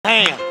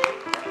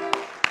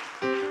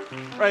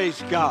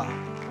Praise God.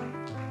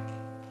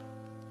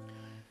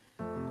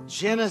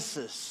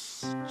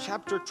 Genesis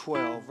chapter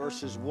 12,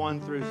 verses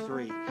 1 through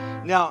 3.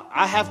 Now,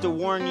 I have to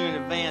warn you in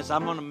advance,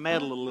 I'm going to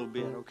meddle a little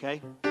bit,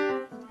 okay? All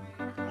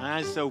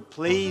right, so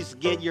please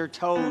get your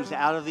toes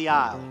out of the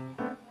aisle.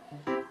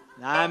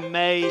 I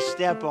may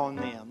step on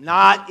them.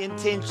 Not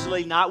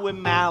intentionally, not with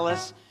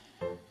malice,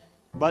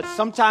 but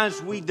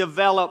sometimes we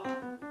develop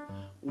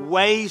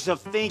ways of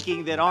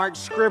thinking that aren't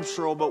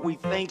scriptural, but we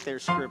think they're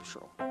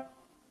scriptural.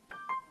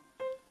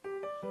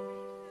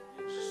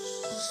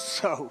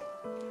 So,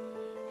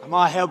 I'm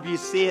going to help you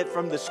see it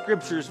from the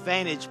scripture's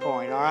vantage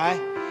point, all right?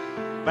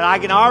 But I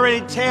can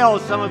already tell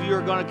some of you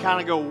are going to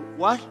kind of go,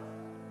 what?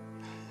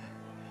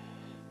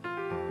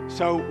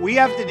 So we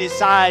have to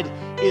decide,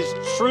 is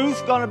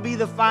truth going to be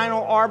the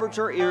final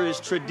arbiter, or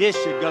is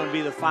tradition going to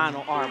be the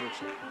final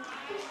arbiter?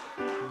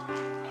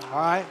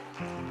 All right?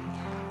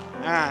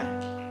 All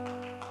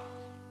right.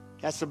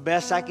 That's the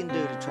best I can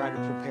do to try to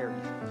prepare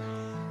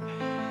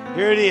you.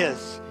 Here it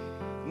is.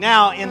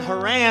 Now in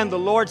Haran, the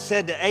Lord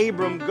said to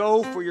Abram,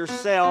 go for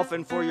yourself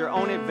and for your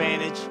own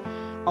advantage,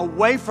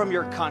 away from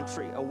your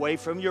country, away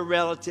from your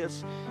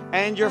relatives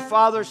and your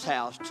father's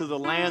house, to the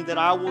land that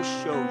I will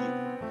show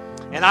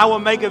you. And I will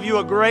make of you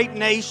a great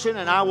nation,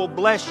 and I will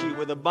bless you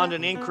with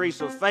abundant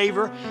increase of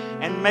favor,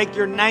 and make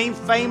your name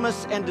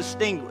famous and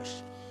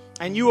distinguished.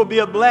 And you will be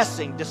a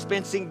blessing,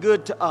 dispensing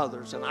good to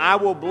others. And I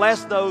will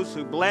bless those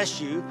who bless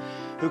you,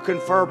 who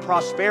confer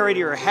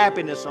prosperity or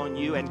happiness on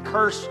you, and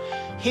curse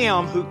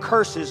him who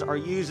curses or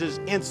uses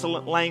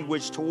insolent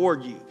language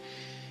toward you.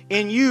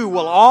 In you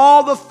will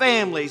all the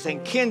families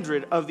and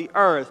kindred of the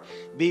earth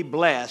be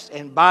blessed,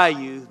 and by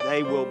you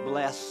they will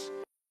bless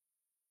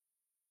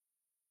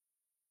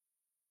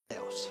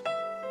themselves.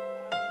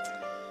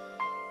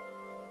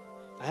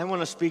 I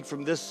want to speak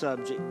from this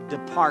subject,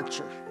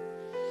 departure.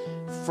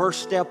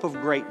 First step of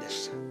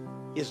greatness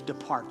is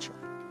departure.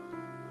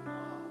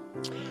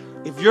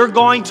 If you're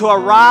going to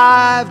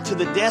arrive to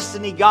the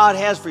destiny God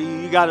has for you,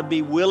 you got to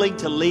be willing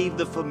to leave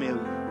the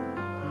familiar.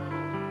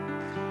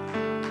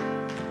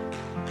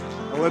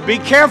 Well, be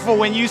careful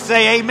when you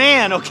say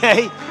amen,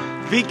 okay?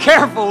 Be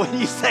careful when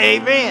you say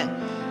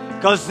amen.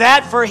 Because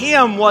that for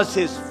him was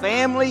his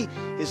family,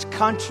 his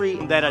country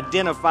that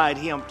identified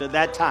him to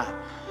that time.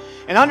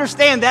 And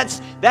understand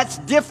that's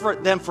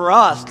different than for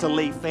us to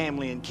leave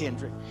family and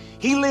kindred.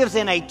 He lives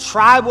in a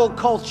tribal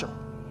culture.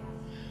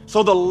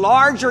 So the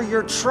larger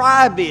your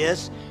tribe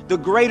is, the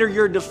greater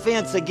your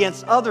defense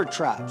against other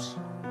tribes.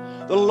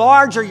 The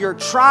larger your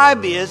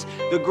tribe is,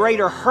 the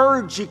greater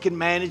herds you can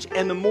manage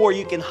and the more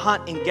you can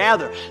hunt and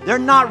gather. They're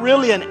not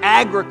really an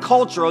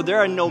agricultural,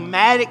 they're a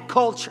nomadic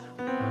culture.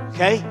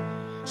 Okay?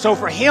 So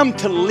for him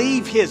to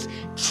leave his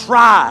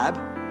tribe,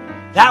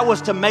 that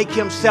was to make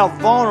himself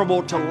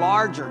vulnerable to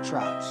larger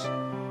tribes.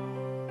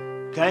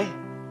 Okay?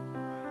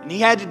 And he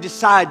had to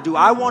decide, do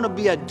I want to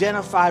be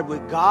identified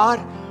with God,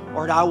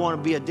 or do I want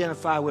to be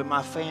identified with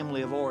my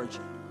family of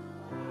origin?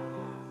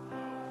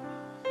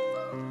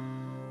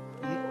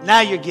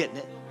 Now you're getting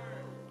it.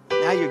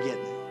 Now you're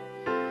getting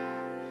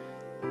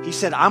it. He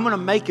said, I'm going to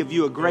make of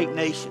you a great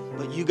nation,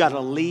 but you got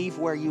to leave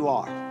where you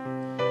are.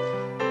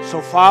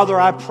 So Father,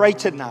 I pray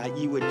tonight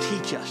you would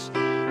teach us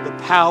the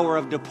power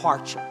of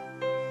departure.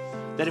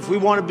 That if we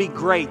want to be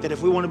great, that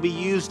if we want to be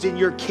used in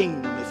your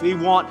kingdom, if we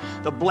want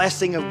the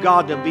blessing of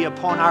God to be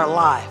upon our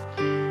life,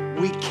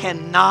 we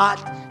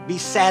cannot be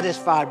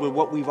satisfied with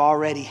what we've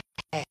already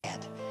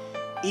had.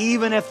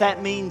 Even if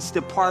that means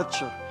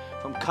departure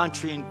from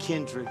country and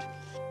kindred.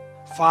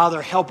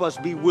 Father, help us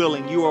be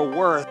willing. You are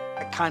worth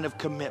that kind of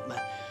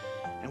commitment.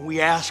 And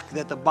we ask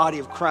that the body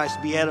of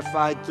Christ be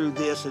edified through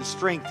this and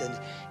strengthened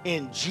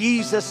in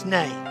Jesus'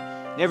 name.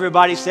 And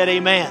everybody said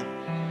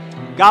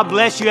amen. God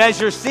bless you as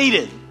you're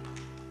seated.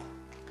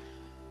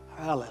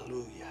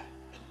 Hallelujah.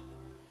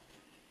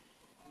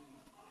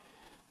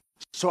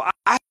 So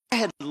I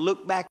had to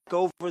look back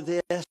over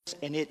this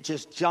and it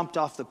just jumped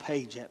off the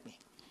page at me.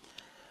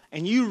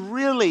 And you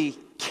really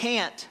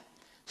can't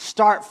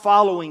start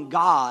following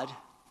God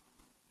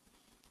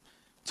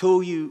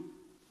till you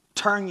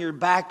turn your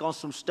back on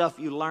some stuff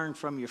you learned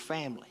from your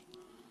family.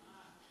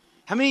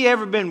 How many of you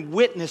ever been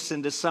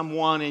witnessing to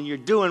someone and you're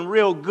doing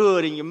real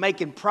good and you're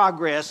making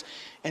progress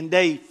and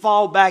they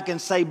fall back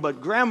and say,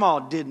 but Grandma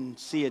didn't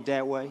see it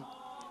that way?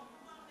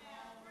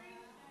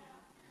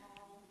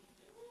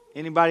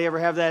 Anybody ever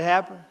have that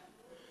happen?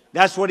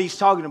 That's what he's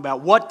talking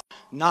about. What?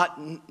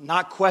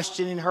 Not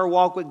questioning her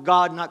walk with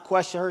God, not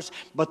questioning her,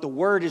 but the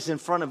word is in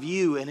front of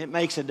you and it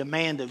makes a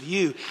demand of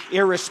you,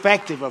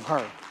 irrespective of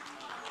her.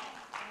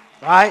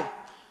 Right?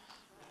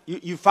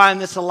 You find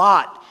this a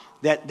lot.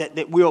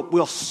 That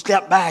we'll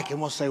step back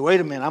and we'll say, wait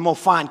a minute, I'm going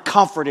to find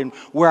comfort in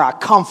where I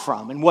come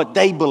from and what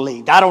they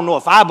believed. I don't know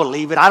if I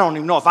believe it. I don't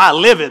even know if I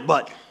live it,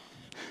 but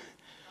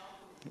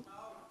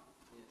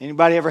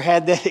anybody ever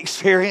had that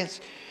experience?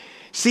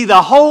 See,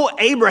 the whole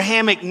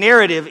Abrahamic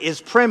narrative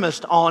is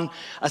premised on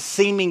a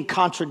seeming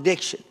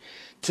contradiction.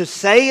 To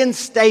stay in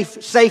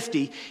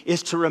safety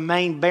is to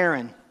remain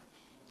barren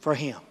for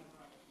him.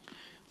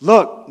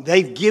 Look,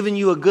 they've given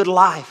you a good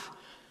life.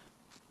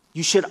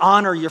 You should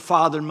honor your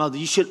father and mother.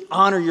 You should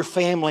honor your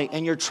family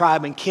and your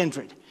tribe and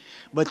kindred.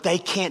 But they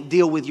can't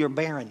deal with your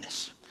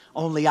barrenness.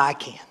 Only I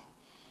can.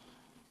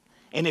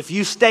 And if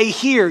you stay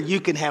here, you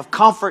can have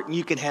comfort and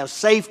you can have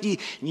safety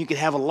and you can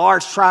have a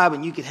large tribe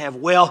and you can have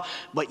wealth,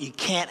 but you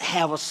can't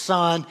have a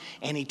son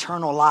and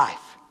eternal life.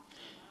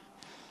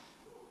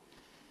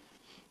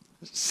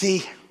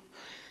 See,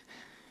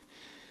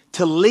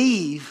 to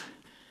leave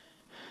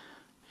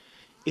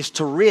is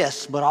to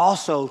risk, but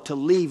also to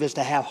leave is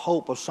to have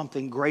hope of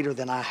something greater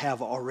than I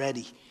have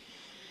already.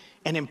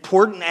 An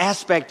important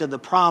aspect of the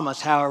promise,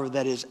 however,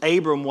 that is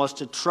Abram was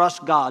to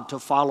trust God to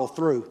follow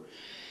through.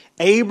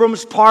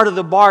 Abram's part of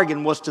the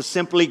bargain was to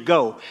simply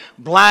go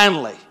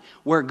blindly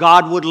where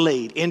God would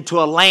lead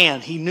into a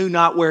land he knew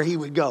not where he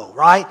would go,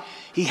 right?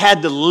 He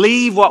had to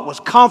leave what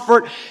was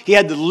comfort. He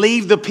had to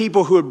leave the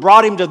people who had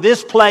brought him to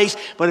this place.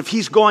 But if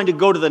he's going to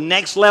go to the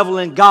next level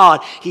in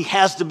God, he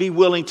has to be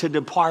willing to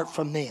depart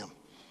from them.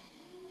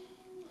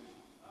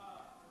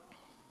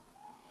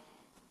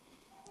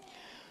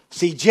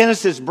 See,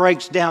 Genesis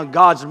breaks down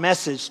God's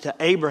message to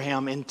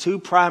Abraham in two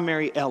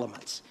primary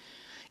elements: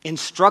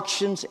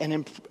 instructions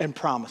and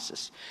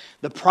promises.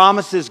 The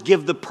promises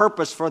give the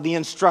purpose for the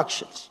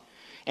instructions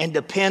and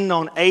depend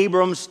on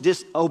Abram's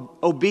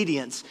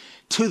disobedience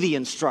to the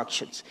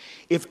instructions.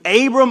 If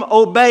Abram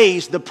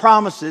obeys, the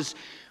promises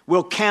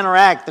will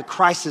counteract the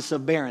crisis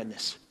of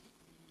barrenness.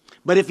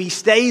 But if he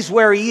stays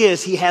where he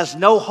is, he has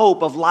no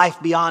hope of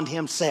life beyond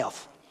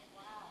himself.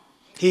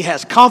 He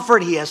has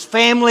comfort, he has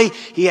family,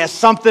 he has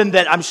something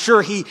that I'm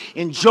sure he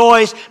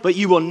enjoys, but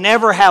you will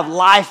never have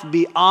life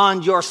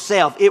beyond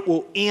yourself. It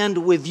will end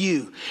with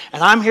you.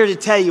 And I'm here to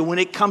tell you, when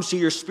it comes to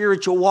your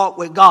spiritual walk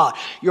with God,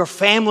 your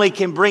family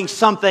can bring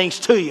some things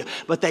to you,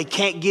 but they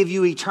can't give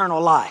you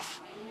eternal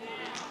life.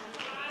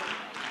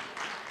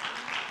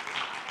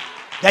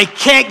 They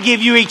can't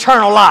give you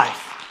eternal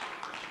life.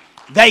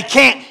 They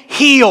can't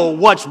heal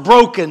what's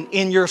broken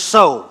in your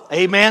soul.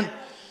 Amen?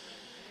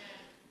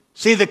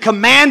 See, the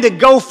command to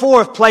go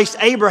forth placed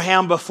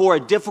Abraham before a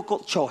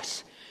difficult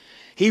choice.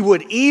 He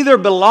would either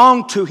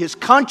belong to his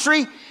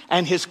country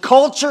and his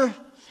culture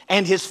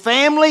and his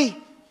family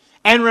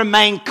and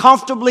remain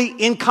comfortably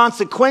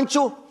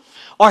inconsequential,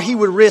 or he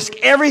would risk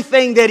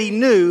everything that he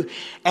knew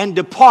and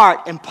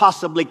depart and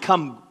possibly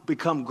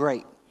become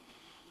great.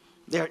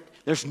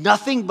 There's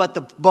nothing but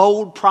the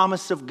bold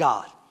promise of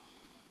God.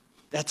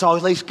 That's all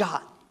he's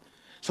got.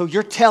 So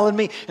you're telling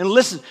me, and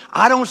listen,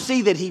 I don't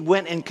see that he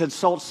went and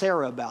consulted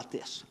Sarah about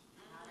this.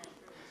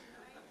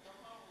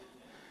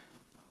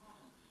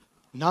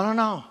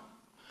 No.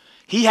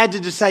 He had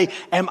to just say,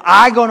 am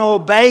I going to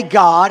obey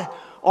God,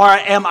 or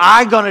am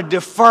I going to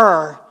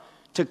defer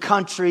to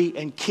country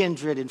and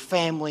kindred and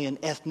family and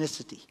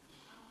ethnicity?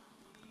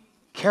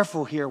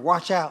 Careful here,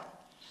 watch out.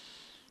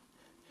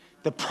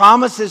 The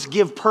promises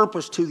give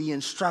purpose to the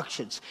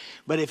instructions.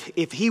 But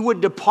if he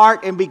would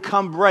depart and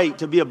become great,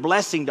 to be a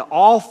blessing to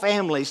all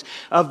families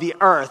of the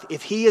earth,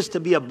 if he is to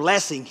be a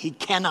blessing, he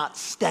cannot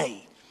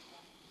stay.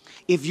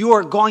 If you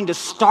are going to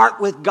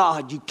start with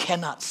God, you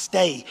cannot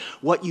stay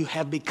what you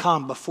have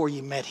become before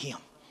you met him.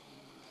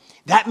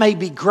 That may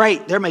be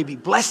great. There may be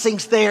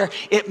blessings there.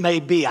 It may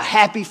be a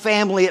happy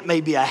family. It may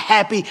be a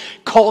happy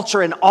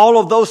culture and all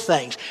of those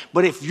things.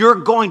 But if you're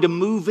going to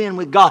move in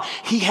with God,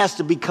 he has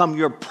to become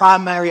your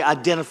primary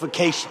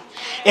identification.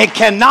 It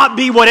cannot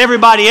be what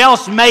everybody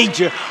else made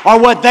you or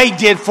what they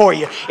did for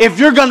you. If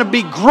you're going to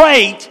be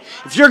great,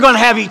 if you're going to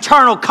have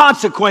eternal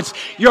consequence,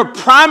 your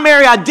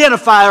primary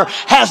identifier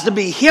has to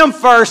be him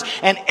first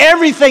and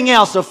everything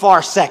else a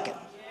far second.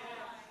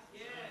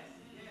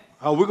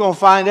 Oh, we're going to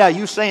find out.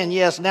 You're saying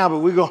yes now, but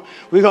we're going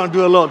to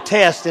do a little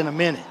test in a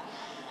minute.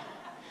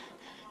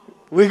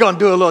 We're going to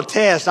do a little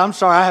test. I'm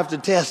sorry, I have to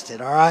test it,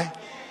 all right?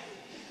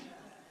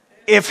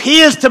 If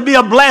he is to be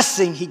a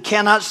blessing, he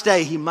cannot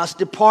stay. He must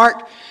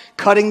depart,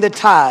 cutting the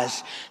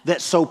ties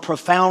that so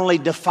profoundly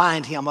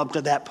defined him up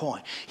to that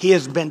point. He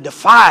has been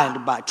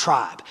defined by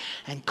tribe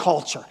and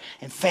culture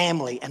and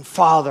family and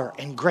father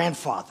and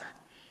grandfather.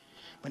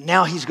 But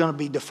now he's going to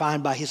be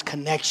defined by his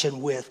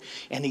connection with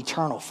an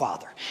eternal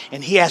Father.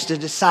 And he has to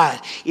decide,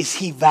 is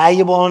he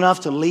valuable enough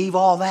to leave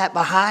all that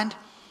behind?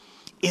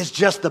 Is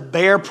just the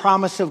bare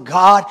promise of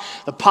God,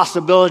 the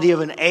possibility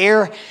of an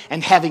heir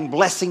and having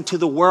blessing to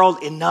the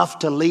world enough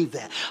to leave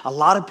that? A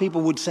lot of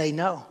people would say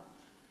no.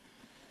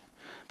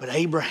 But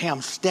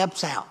Abraham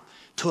steps out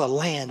to a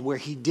land where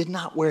he did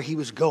not where he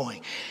was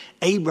going.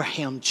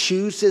 Abraham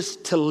chooses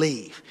to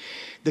leave.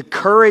 The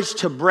courage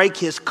to break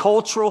his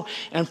cultural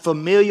and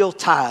familial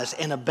ties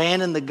and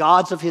abandon the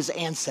gods of his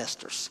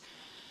ancestors.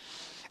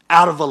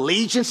 Out of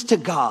allegiance to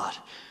God,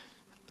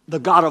 the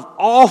God of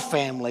all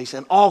families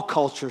and all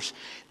cultures.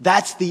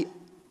 That's the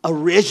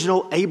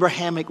original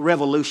Abrahamic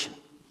revolution.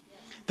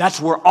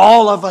 That's where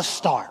all of us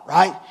start,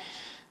 right?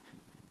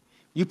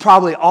 You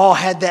probably all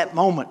had that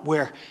moment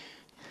where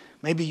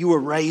maybe you were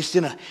raised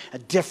in a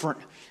different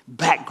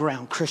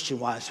background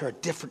Christian-wise, or a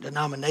different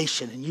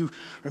denomination, and you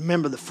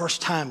remember the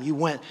first time you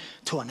went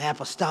to an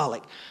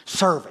apostolic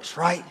service,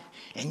 right?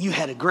 and you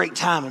had a great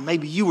time, and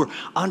maybe you were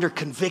under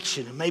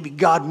conviction, and maybe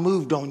God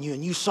moved on you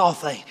and you saw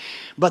things.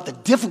 But the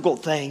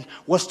difficult thing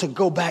was to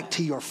go back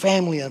to your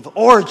family of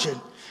origin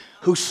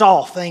who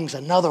saw things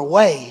another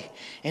way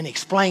and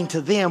explain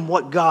to them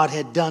what God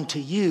had done to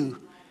you.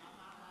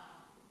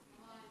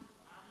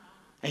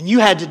 And you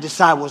had to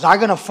decide, was I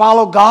going to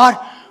follow God,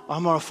 or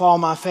I'm going to follow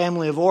my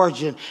family of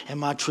origin and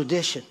my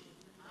tradition?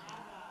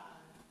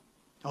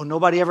 Oh,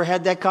 nobody ever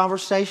had that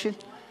conversation?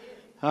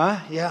 Huh?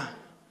 Yeah.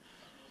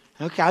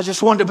 Okay, I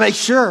just wanted to make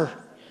sure,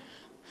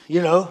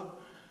 you know.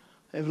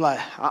 It was like,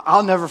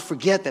 I'll never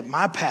forget that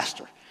my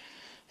pastor,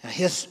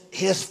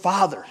 his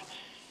father,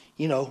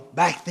 you know,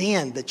 back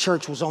then the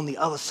church was on the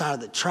other side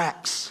of the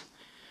tracks.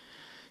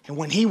 And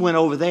when he went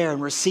over there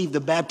and received the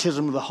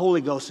baptism of the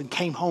Holy Ghost and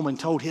came home and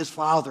told his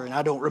father, and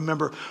I don't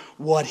remember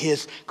what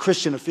his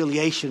Christian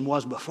affiliation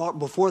was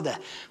before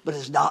that, but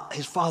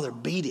his father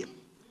beat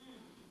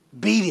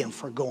him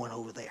for going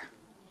over there.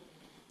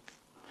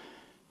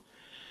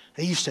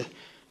 They used to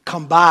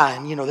come by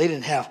and, you know, they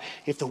didn't have,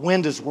 if the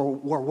windows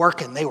were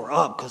working, they were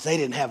up because they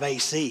didn't have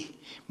AC.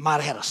 Might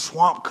have had a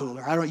swamp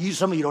cooler.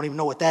 Some of you don't even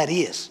know what that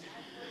is.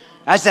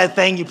 That's that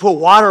thing you put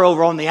water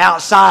over on the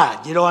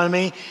outside, you know what I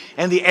mean?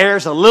 And the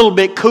air's a little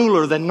bit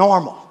cooler than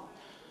normal.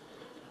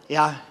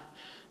 Yeah.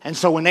 And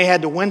so when they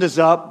had the windows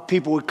up,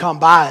 people would come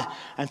by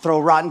and throw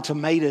rotten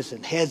tomatoes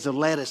and heads of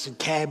lettuce and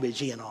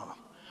cabbage in on them.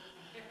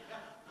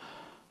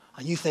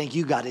 And you think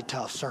you got it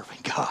tough serving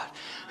God.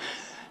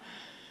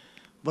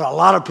 But a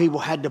lot of people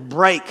had to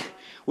break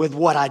with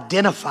what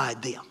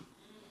identified them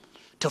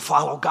to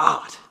follow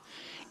God.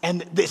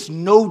 And it's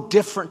no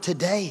different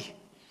today.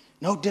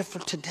 No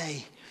different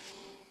today.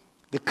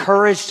 The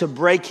courage to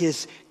break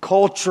his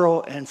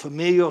cultural and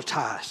familial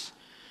ties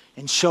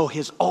and show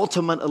his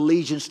ultimate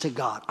allegiance to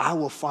God. I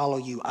will follow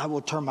you. I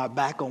will turn my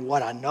back on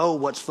what I know,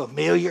 what's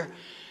familiar,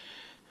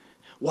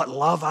 what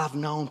love I've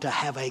known, to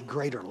have a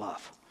greater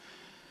love.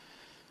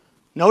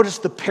 Notice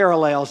the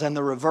parallels and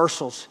the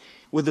reversals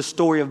with the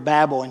story of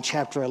Babel in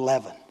chapter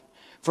 11.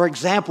 For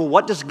example,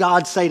 what does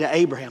God say to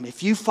Abraham?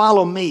 If you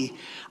follow me,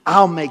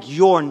 I'll make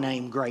your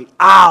name great.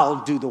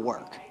 I'll do the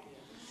work.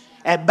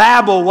 At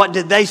Babel, what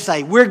did they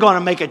say? We're going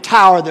to make a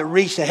tower that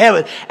reaches to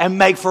heaven and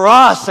make for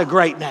us a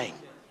great name.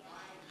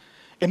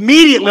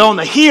 Immediately on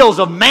the heels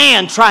of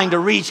man trying to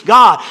reach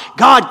God,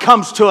 God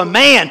comes to a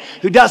man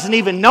who doesn't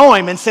even know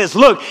him and says,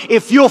 look,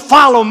 if you'll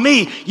follow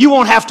me, you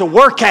won't have to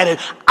work at it.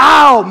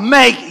 I'll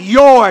make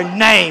your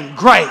name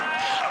great.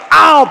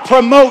 I'll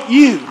promote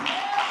you.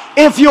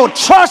 If you'll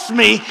trust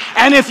me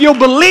and if you'll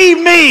believe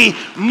me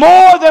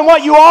more than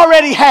what you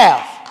already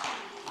have.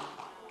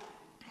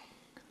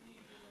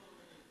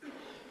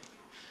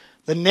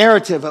 The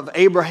narrative of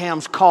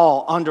Abraham's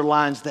call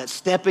underlines that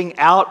stepping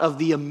out of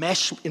the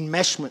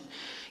enmeshment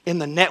in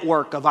the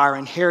network of our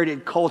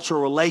inherited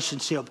cultural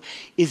relationship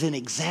is an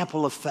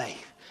example of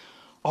faith.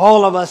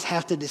 All of us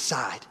have to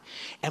decide,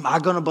 am I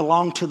going to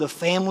belong to the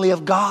family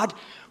of God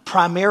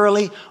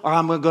primarily, or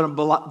am I going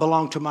to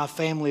belong to my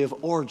family of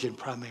origin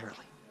primarily?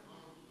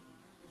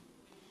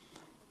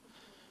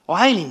 Well,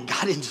 I ain't even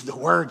got into the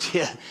words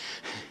yet.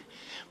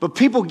 But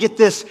people get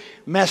this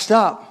messed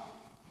up.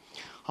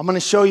 I'm going to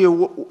show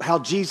you how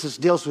Jesus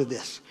deals with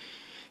this.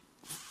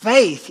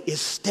 Faith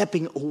is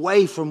stepping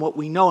away from what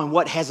we know and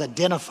what has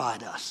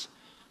identified us.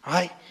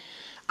 Right?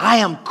 I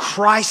am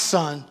Christ's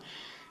son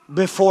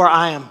before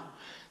I am.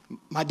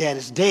 My dad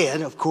is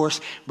dead, of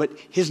course, but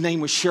his name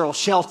was Cheryl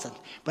Shelton.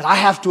 But I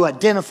have to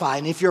identify,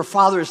 and if your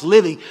father is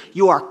living,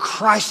 you are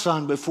Christ's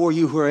son before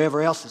you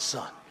whoever else's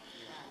son.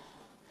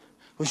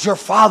 Because your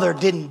father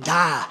didn't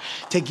die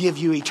to give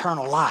you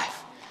eternal life.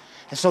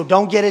 And so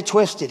don't get it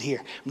twisted here.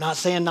 I'm not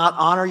saying not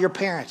honor your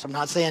parents. I'm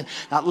not saying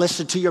not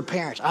listen to your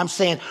parents. I'm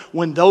saying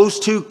when those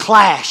two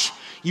clash,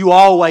 you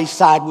always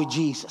side with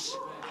Jesus.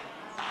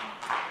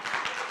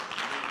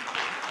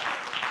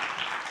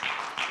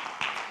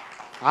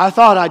 I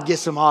thought I'd get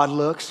some odd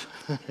looks.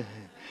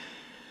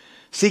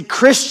 See,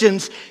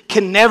 Christians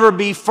can never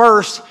be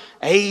first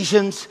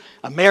Asians,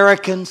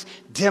 Americans,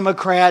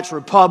 Democrats,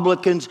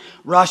 Republicans,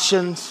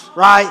 Russians,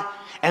 right?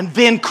 And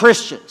then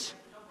Christians.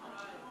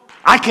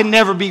 I can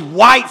never be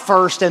white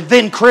first and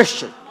then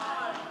Christian.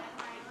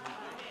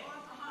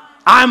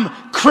 I'm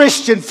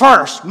Christian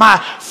first. My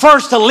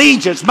first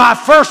allegiance, my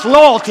first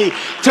loyalty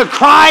to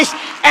Christ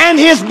and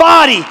His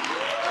body,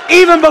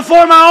 even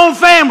before my own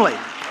family.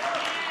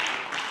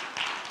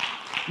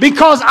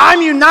 Because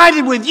I'm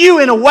united with you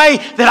in a way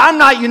that I'm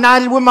not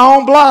united with my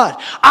own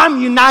blood. I'm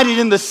united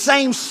in the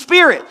same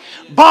spirit,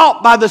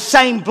 bought by the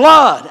same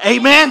blood.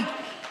 Amen?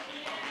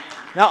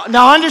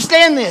 Now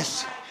understand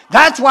this.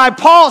 That's why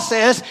Paul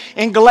says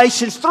in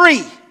Galatians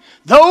 3,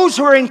 those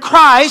who are in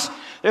Christ,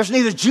 there's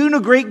neither Jew nor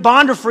Greek,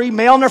 bond or free,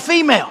 male nor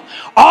female.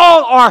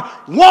 All are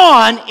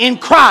one in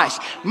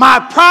Christ. My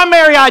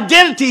primary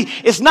identity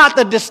is not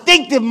the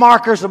distinctive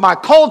markers of my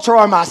culture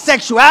or my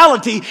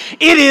sexuality.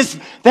 It is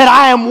that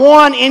I am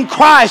one in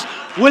Christ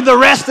with the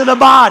rest of the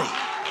body.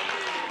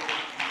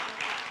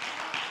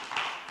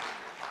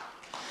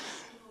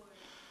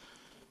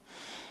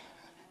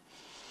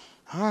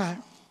 All right.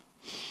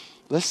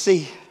 Let's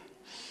see.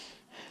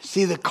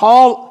 See, the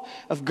call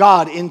of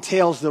God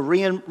entails the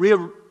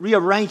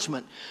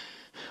rearrangement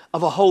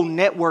of a whole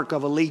network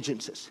of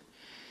allegiances,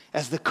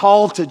 as the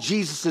call to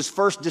Jesus'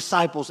 first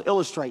disciples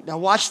illustrate. Now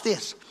watch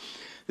this.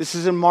 This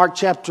is in Mark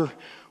chapter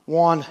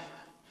 1,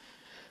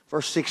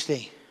 verse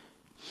 16.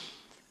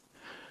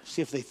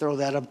 See if they throw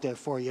that up there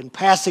for you. And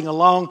passing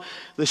along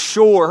the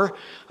shore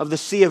of the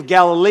Sea of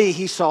Galilee,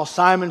 he saw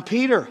Simon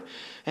Peter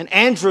and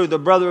Andrew, the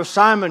brother of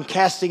Simon,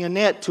 casting a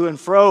net to and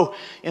fro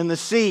in the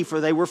sea,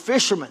 for they were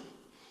fishermen.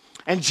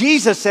 And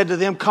Jesus said to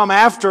them, "Come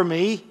after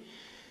me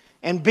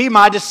and be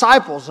my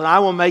disciples, and I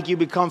will make you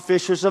become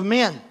fishers of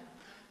men."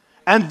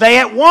 And they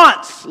at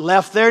once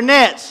left their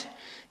nets,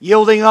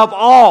 yielding up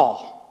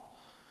all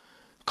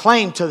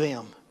claim to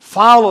them,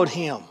 followed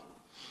him.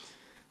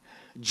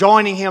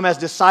 Joining him as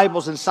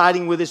disciples and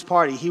siding with his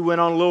party, he went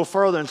on a little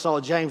further and saw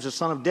James, the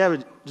son of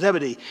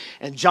Zebedee,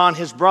 and John,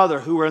 his brother,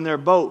 who were in their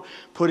boat,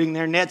 putting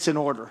their nets in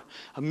order.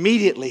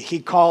 Immediately he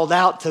called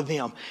out to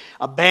them.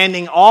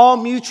 Abandoning all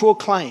mutual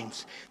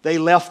claims, they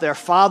left their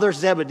father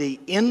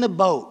Zebedee in the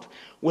boat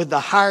with the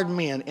hired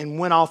men and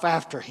went off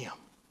after him.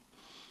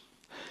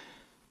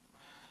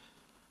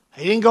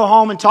 He didn't go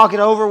home and talk it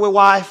over with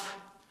wife.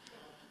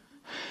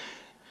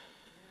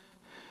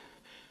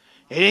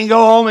 He didn't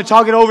go home and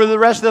talk it over to the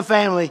rest of the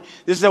family.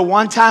 This is a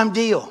one-time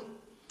deal.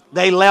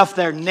 They left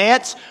their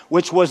nets,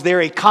 which was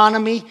their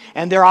economy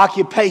and their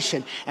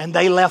occupation, and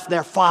they left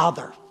their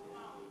father.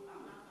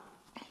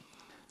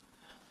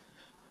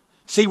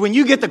 See, when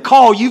you get the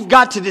call, you've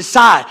got to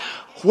decide,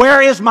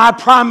 where is my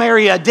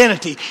primary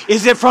identity?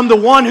 Is it from the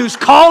one who's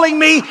calling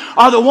me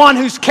or the one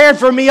who's cared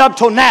for me up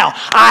till now?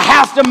 I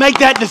have to make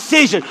that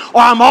decision,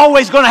 or I'm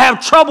always going to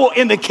have trouble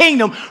in the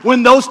kingdom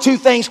when those two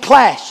things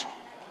clash.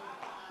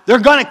 They're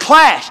going to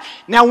clash.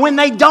 Now, when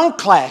they don't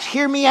clash,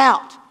 hear me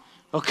out,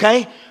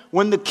 okay?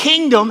 When the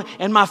kingdom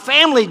and my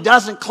family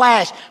doesn't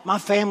clash, my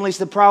family's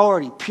the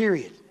priority,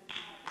 period.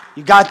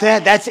 You got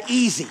that? That's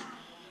easy,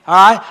 all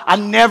right? I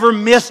never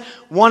miss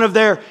one of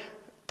their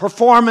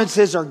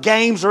performances or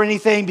games or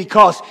anything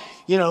because,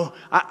 you know,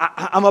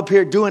 I'm up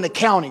here doing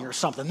accounting or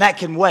something. That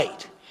can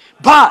wait.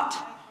 But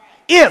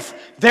if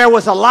there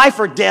was a life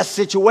or death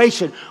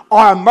situation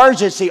or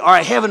emergency or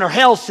a heaven or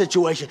hell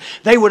situation,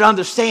 they would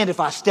understand if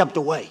I stepped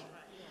away.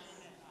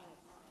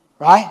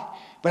 Right?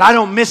 But I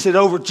don't miss it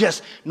over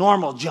just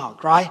normal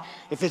junk, right?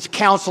 If it's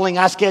counseling,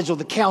 I schedule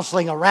the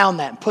counseling around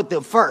that and put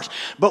them first.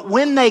 But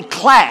when they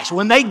clash,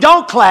 when they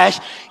don't clash,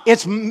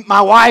 it's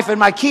my wife and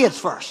my kids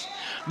first.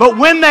 But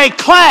when they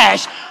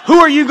clash, who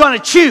are you going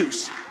to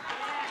choose?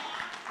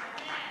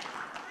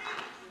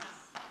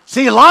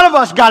 See, a lot of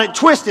us got it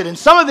twisted, and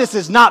some of this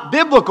is not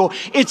biblical.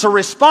 It's a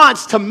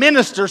response to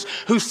ministers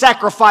who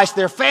sacrifice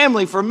their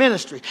family for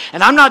ministry.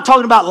 And I'm not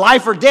talking about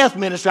life or death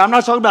ministry. I'm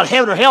not talking about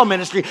heaven or hell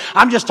ministry.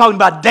 I'm just talking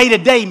about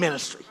day-to-day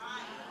ministry.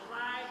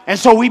 And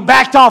so we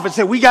backed off and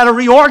said, we got to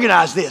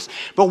reorganize this.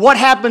 But what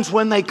happens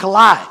when they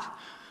collide?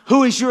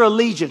 Who is your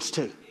allegiance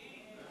to?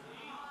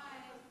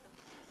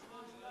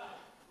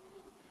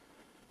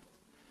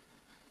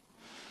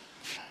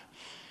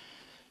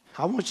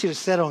 I want you to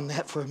sit on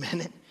that for a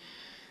minute,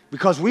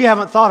 because we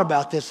haven't thought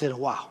about this in a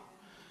while.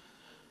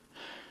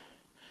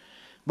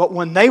 But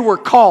when they were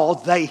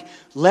called, they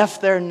left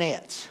their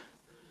nets.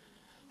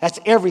 That's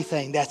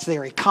everything. That's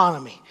their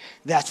economy.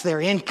 That's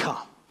their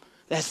income.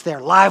 That's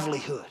their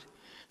livelihood.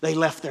 They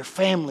left their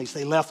families.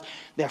 They left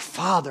their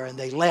father, and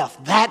they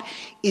left. That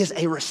is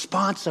a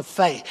response of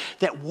faith,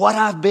 that what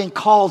I've been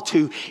called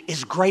to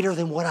is greater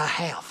than what I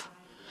have.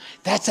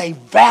 That's a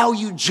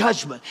value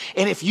judgment.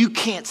 And if you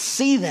can't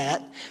see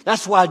that,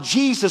 that's why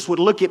Jesus would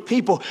look at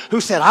people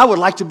who said, I would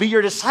like to be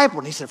your disciple.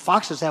 And he said,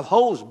 foxes have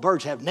holes,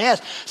 birds have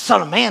nests.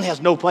 Son of man has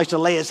no place to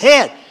lay his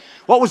head.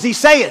 What was he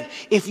saying?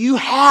 If you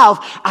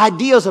have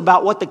ideas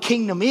about what the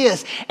kingdom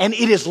is, and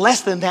it is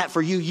less than that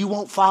for you, you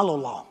won't follow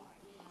long.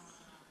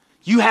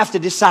 You have to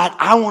decide,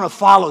 I want to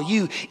follow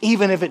you,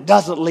 even if it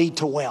doesn't lead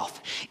to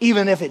wealth,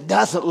 even if it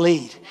doesn't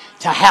lead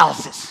to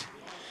houses,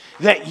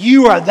 that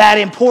you are that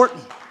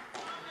important.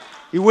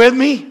 You with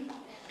me?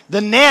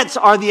 The nets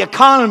are the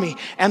economy,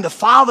 and the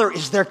Father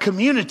is their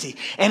community,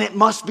 and it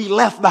must be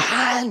left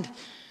behind.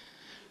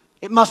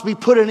 It must be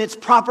put in its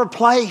proper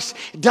place.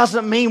 It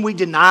doesn't mean we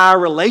deny our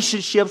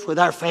relationships with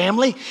our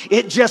family.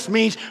 It just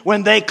means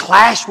when they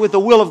clash with the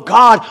will of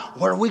God,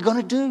 what are we going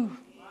to do?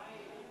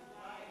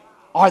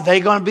 Are they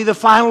going to be the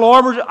final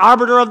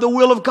arbiter of the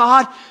will of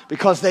God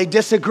because they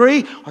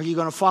disagree? Or are you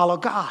going to follow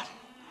God?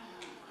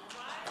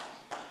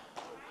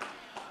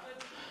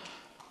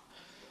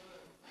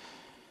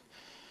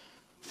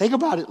 Think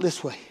about it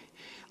this way.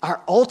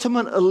 Our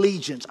ultimate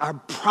allegiance, our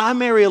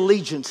primary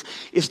allegiance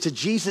is to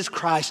Jesus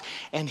Christ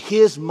and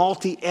his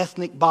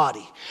multi-ethnic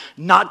body,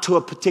 not to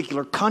a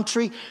particular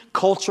country,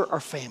 culture, or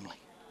family.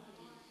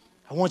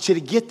 I want you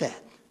to get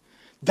that.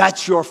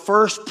 That's your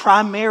first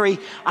primary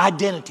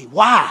identity.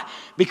 Why?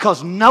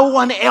 Because no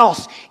one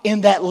else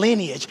in that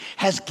lineage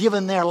has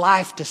given their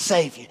life to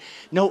save you.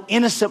 No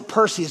innocent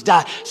person has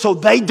died. So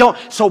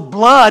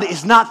blood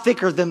is not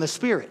thicker than the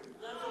Spirit.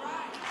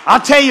 I'll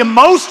tell you,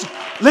 most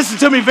Listen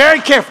to me very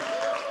carefully.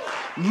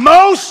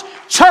 Most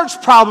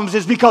church problems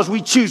is because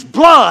we choose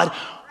blood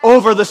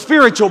over the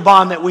spiritual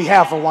bond that we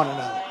have for one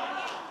another.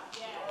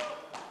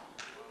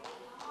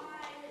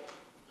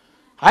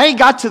 I ain't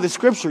got to the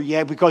scripture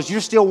yet because you're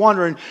still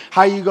wondering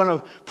how you're going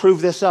to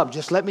prove this up.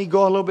 Just let me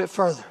go a little bit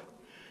further.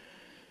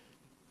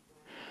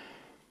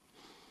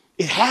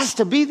 It has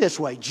to be this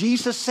way.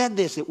 Jesus said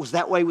this. It was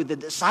that way with the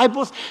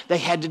disciples. They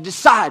had to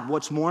decide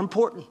what's more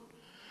important.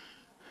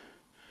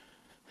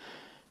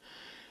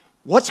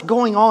 What's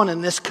going on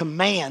in this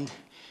command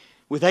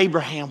with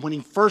Abraham when he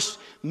first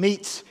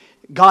meets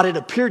God? Had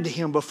appeared to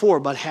him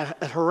before, but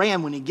at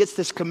Haran, when he gets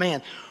this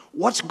command,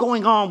 what's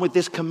going on with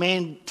this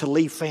command to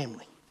leave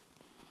family?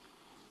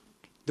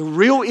 The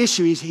real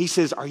issue is, he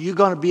says, are you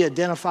going to be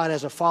identified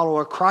as a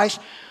follower of Christ?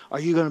 Or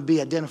are you going to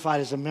be identified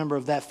as a member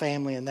of that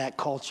family and that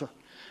culture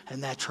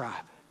and that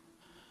tribe?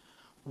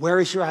 Where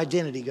is your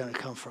identity going to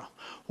come from?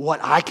 What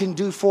I can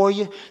do for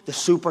you, the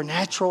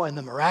supernatural and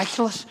the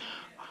miraculous,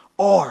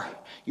 or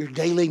your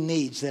daily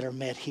needs that are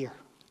met here?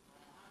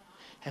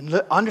 And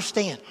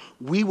understand,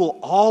 we will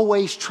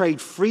always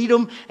trade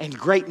freedom and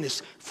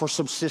greatness for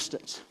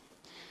subsistence.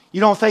 You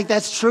don't think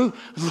that's true?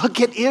 Look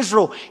at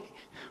Israel.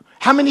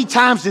 How many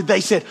times did they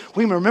say,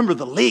 we remember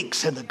the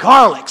leeks and the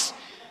garlics.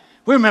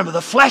 We remember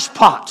the flesh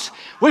pots.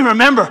 We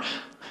remember,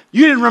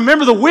 you didn't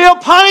remember the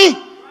whip,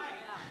 honey?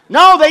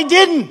 No, they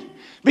didn't.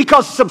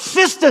 Because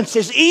subsistence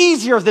is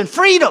easier than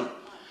freedom.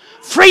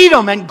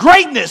 Freedom and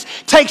greatness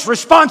takes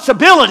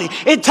responsibility.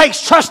 It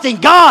takes trusting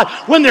God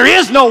when there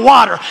is no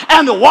water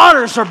and the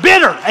waters are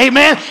bitter.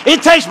 Amen.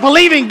 It takes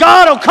believing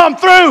God will come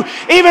through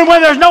even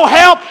when there's no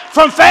help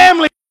from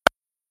family.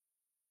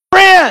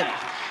 Friend,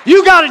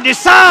 you got to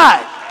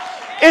decide.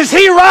 Is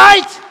he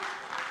right?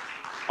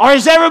 Or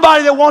is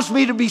everybody that wants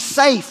me to be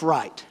safe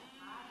right?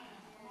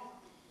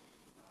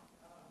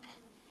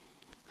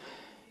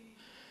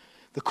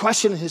 The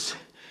question is,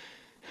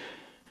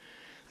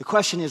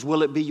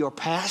 will it be your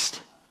past?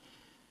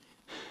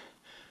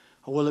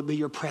 Or will it be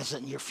your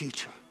present and your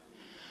future?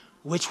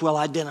 Which will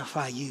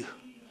identify you?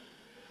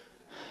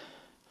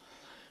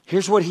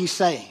 Here's what he's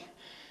saying.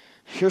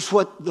 Here's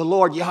what the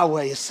Lord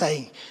Yahweh is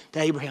saying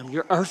to Abraham.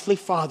 Your earthly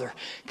father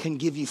can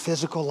give you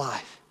physical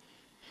life,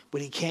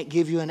 but he can't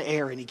give you an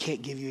heir and he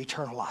can't give you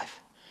eternal life.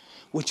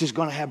 Which is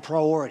going to have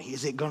priority?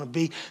 Is it going to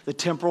be the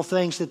temporal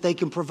things that they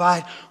can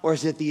provide, or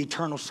is it the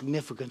eternal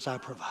significance I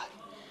provide?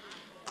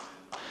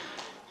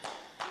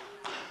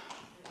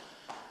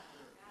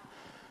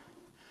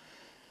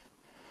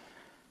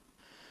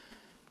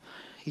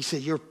 He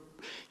said, your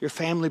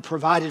family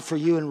provided for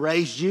you and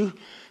raised you,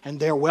 and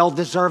they're well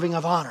deserving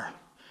of honor.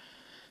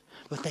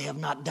 But they have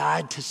not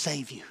died to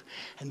save you,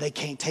 and they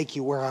can't take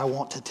you where I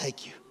want to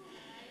take you.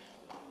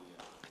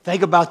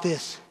 Think about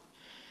this.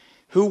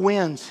 Who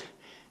wins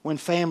when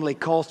family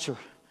culture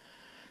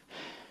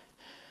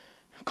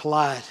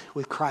collide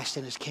with Christ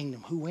and his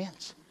kingdom? Who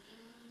wins?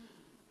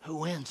 Who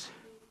wins?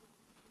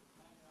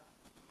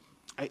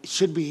 It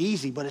should be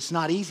easy, but it's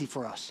not easy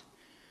for us.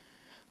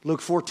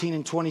 Luke 14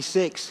 and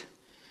 26.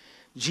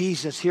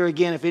 Jesus, here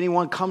again, if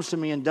anyone comes to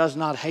me and does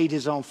not hate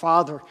his own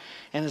father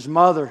and his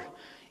mother,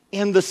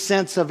 in the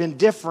sense of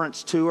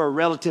indifference to or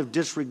relative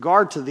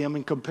disregard to them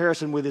in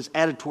comparison with his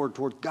attitude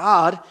toward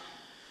God,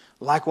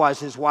 likewise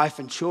his wife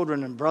and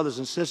children and brothers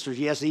and sisters,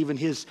 yes, even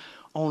his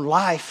own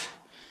life,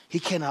 he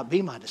cannot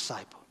be my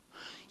disciple.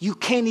 You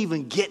can't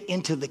even get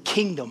into the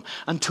kingdom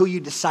until you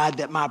decide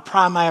that my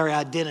primary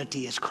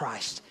identity is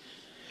Christ.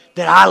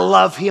 That I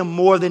love him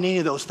more than any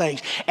of those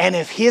things. And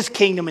if his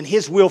kingdom and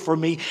his will for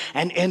me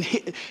and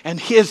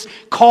his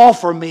call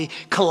for me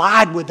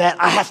collide with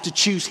that, I have to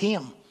choose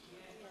him.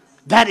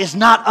 That is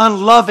not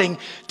unloving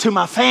to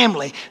my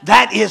family.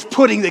 That is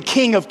putting the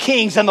King of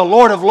Kings and the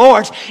Lord of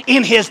Lords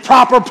in his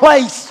proper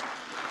place.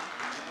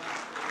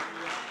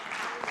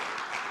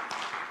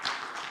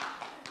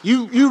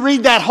 You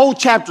read that whole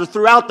chapter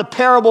throughout the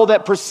parable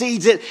that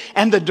precedes it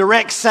and the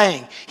direct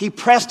saying. He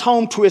pressed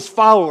home to his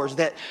followers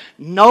that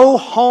no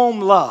home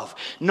love,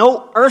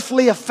 no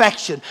earthly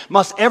affection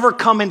must ever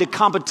come into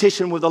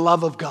competition with the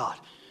love of God.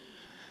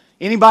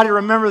 Anybody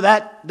remember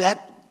that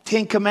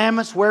 10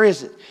 Commandments? Where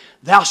is it?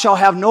 Thou shalt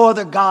have no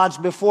other gods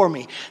before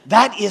me.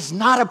 That is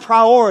not a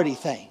priority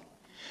thing.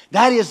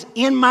 That is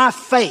in my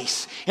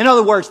face. In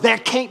other words, there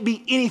can't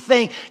be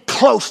anything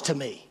close to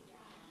me.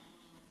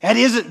 That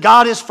isn't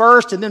God is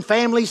first and then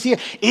family's here.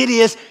 It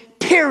is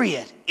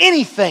period.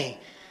 Anything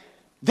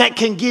that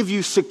can give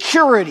you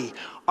security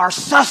or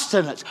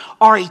sustenance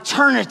or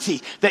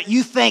eternity that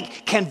you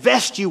think can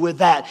vest you with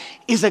that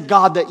is a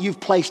God that you've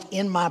placed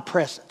in my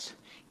presence,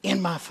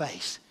 in my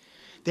face.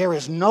 There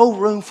is no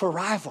room for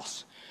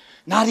rivals.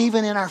 Not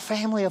even in our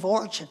family of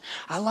origin.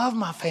 I love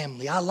my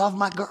family. I love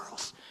my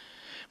girls.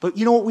 But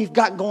you know what we've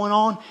got going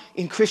on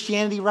in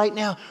Christianity right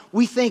now?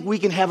 We think we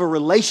can have a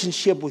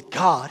relationship with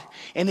God,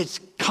 and it's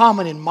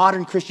common in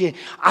modern Christianity.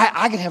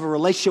 I can have a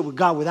relationship with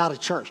God without a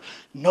church.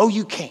 No,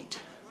 you can't.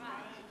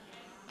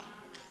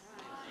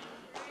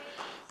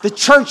 The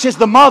church is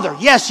the mother.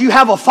 Yes, you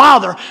have a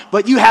father,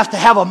 but you have to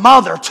have a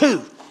mother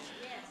too.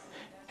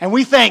 And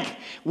we think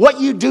what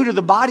you do to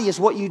the body is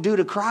what you do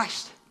to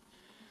Christ.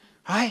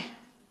 Right?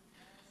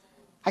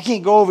 I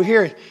can't go over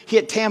here and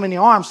hit Tam in the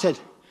arm and said,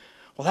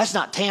 well, that's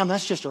not Tam,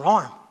 that's just her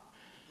arm.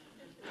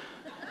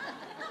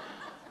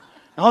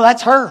 No,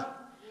 that's her.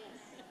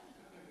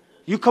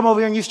 You come over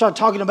here and you start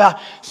talking about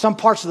some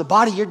parts of the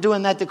body, you're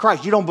doing that to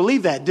Christ. You don't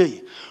believe that, do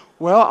you?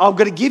 Well, I'm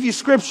going to give you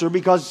Scripture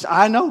because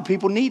I know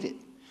people need it.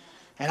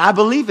 And I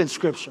believe in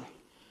Scripture.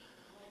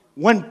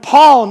 When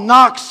Paul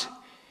knocks,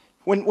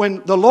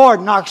 when the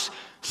Lord knocks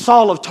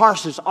Saul of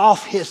Tarsus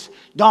off his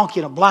donkey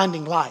in a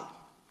blinding light,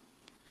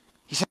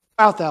 he said,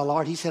 "Where art thou,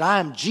 Lord?" He said, "I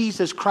am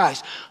Jesus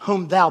Christ,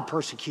 whom thou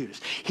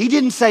persecutest." He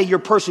didn't say, "You're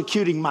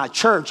persecuting my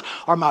church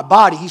or my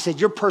body." He said,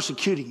 "You're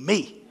persecuting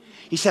me."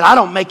 He said, "I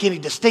don't make any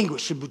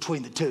distinction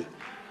between the two."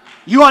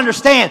 You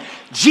understand,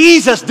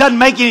 Jesus doesn't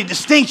make any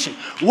distinction.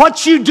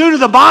 What you do to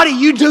the body,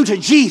 you do to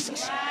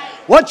Jesus.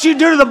 What you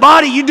do to the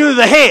body, you do to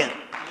the head.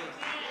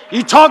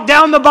 You talk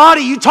down the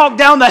body, you talk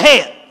down the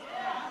head.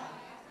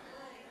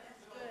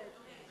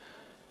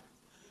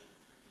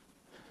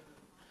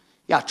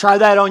 Yeah, try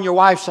that on your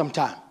wife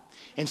sometime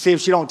and see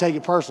if she don't take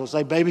it personal.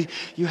 Say, "Baby,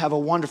 you have a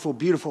wonderful,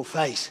 beautiful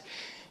face,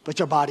 but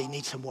your body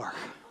needs some work."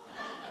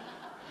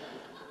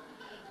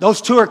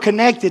 Those two are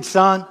connected,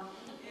 son.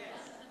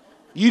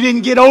 You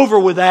didn't get over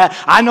with that.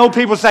 I know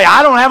people say,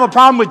 "I don't have a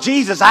problem with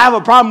Jesus. I have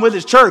a problem with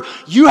his church."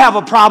 You have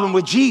a problem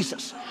with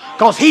Jesus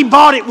because he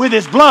bought it with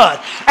his blood,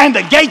 and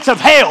the gates of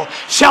hell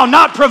shall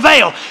not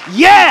prevail.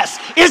 Yes,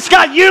 it's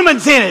got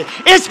humans in it.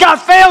 It's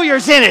got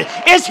failures in it.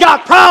 It's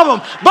got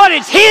problems, but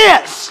it's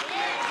his.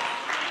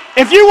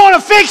 If you want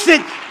to fix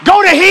it,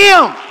 go to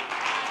him.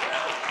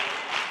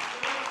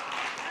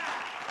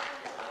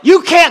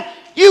 You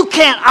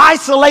can't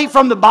isolate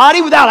from the body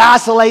without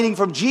isolating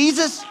from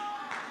Jesus.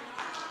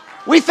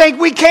 We think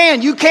we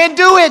can. You can't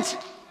do it.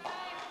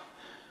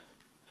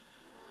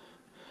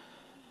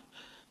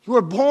 You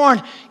were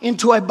born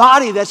into a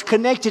body that's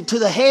connected to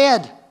the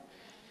head.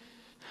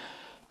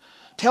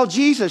 Tell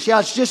Jesus, "Yeah,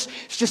 it's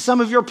just some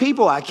of your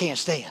people I can't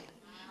stand."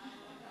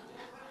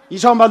 You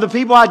talking about the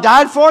people I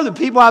died for, the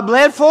people I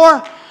bled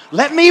for?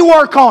 Let me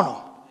work on them.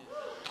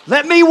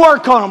 Let me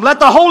work on them. Let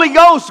the Holy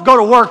Ghost go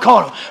to work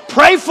on them.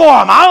 Pray for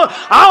them.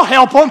 I'll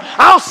help them.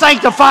 I'll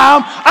sanctify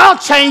them. I'll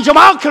change them.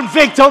 I'll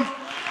convict them.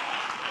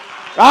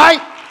 Right?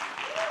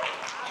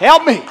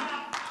 Help me.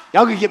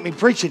 Y'all can get me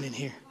preaching in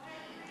here.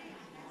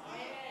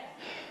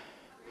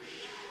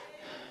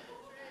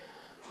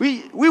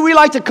 We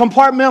like to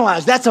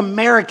compartmentalize. That's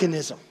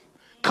Americanism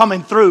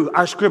coming through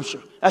our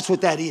Scripture. That's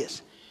what that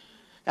is.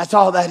 That's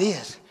all that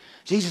is.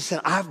 Jesus said,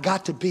 "I've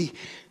got to be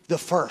the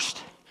first.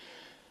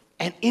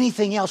 And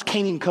anything else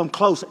can't even come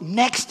close.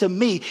 Next to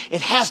me,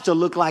 it has to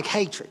look like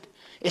hatred.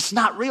 It's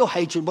not real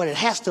hatred, but it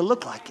has to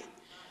look like it."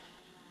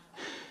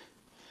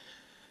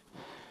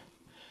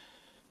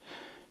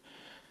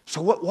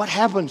 So what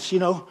happens,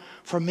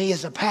 for me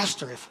as a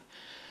pastor if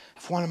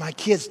one of my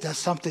kids does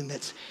something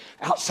that's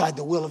outside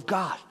the will of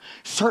God?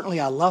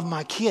 Certainly I love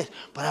my kid,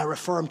 but I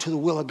refer him to the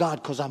will of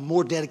God because I'm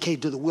more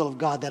dedicated to the will of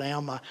God than I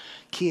am my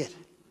kid.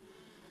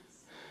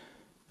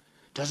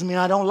 Doesn't mean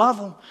I don't love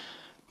them.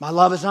 My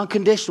love is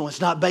unconditional. It's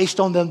not based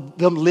on them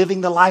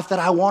living the life that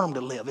I want them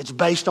to live. It's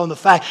based on the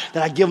fact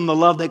that I give them the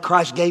love that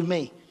Christ gave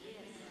me.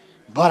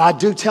 But I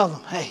do tell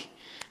them, "Hey,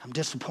 I'm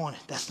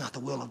disappointed. That's not the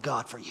will of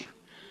God for you."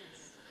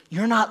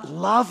 You're not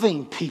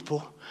loving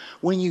people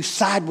when you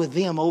side with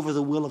them over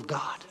the will of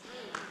God.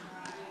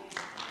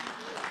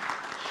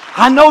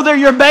 I know they're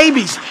your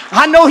babies.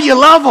 I know you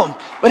love them.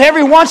 But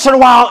every once in a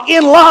while,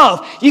 in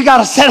love, you got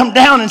to set them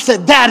down and say,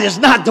 "That is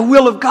not the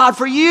will of God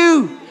for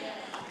you.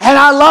 And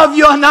I love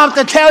you enough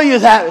to tell you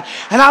that.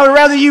 And I would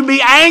rather you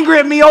be angry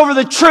at me over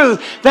the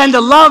truth than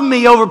to love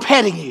me over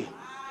petting you."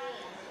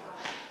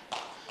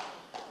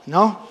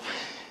 No?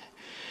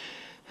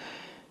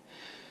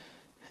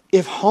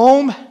 If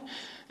home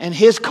and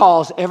his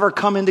cause ever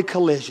come into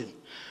collision,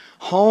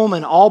 home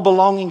and all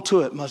belonging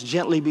to it must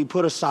gently be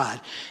put aside,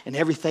 and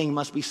everything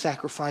must be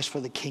sacrificed for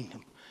the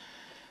kingdom.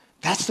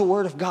 That's the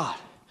word of God.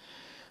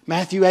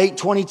 Matthew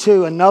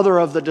 8:22, another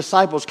of the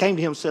disciples came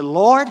to him and said,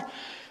 "Lord,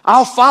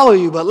 I'll follow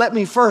you, but let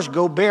me first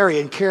go bury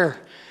and care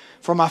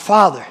for my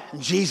father."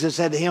 And Jesus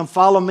said to him,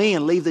 "Follow me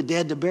and leave the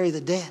dead to bury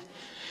the dead."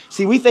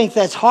 See, we think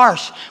that's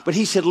harsh, but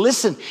he said,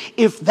 listen,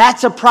 if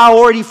that's a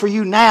priority for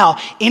you now,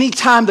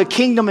 anytime the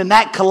kingdom and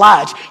that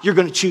collides, you're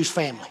going to choose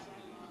family.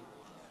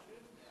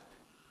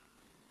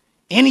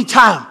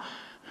 Anytime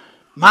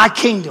my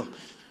kingdom,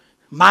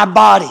 my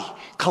body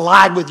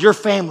collide with your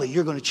family,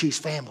 you're going to choose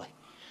family.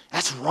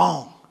 That's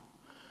wrong.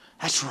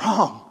 That's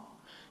wrong.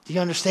 Do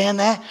you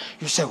understand that?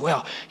 You say,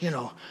 "Well,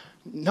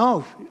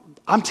 no.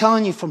 I'm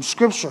telling you from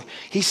Scripture."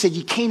 He said,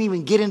 "You can't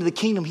even get into the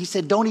kingdom." He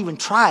said, "Don't even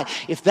try it.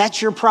 If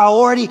that's your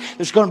priority,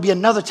 there's going to be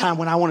another time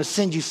when I want to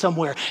send you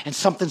somewhere and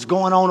something's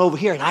going on over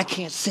here and I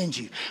can't send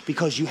you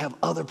because you have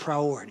other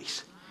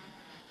priorities.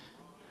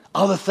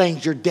 Other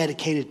things you're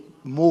dedicated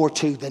more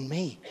to than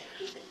me."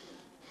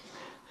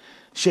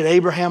 Should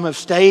Abraham have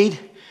stayed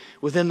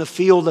within the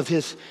field of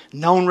his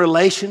known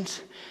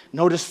relations,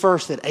 Notice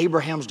first that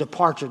Abraham's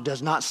departure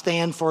does not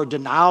stand for a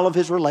denial of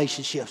his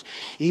relationships.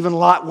 Even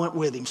Lot went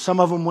with him. Some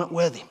of them went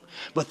with him.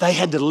 But they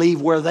had to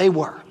leave where they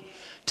were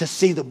to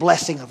see the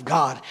blessing of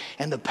God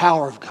and the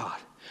power of God.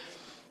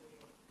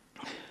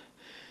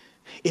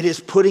 It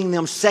is putting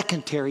them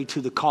secondary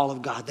to the call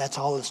of God. That's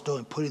all it's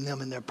doing, putting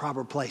them in their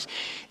proper place.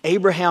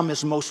 Abraham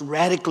is most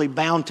radically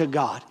bound to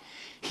God.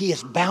 He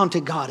is bound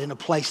to God in a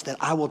place that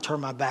I will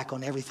turn my back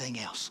on everything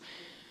else.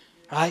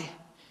 Right?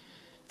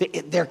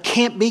 There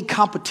can't be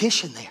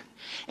competition there.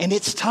 And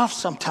it's tough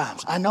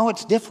sometimes. I know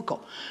it's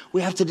difficult.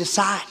 We have to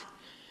decide.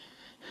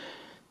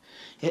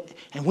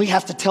 And we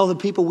have to tell the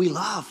people we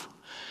love.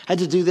 I had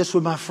to do this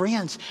with my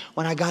friends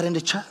when I got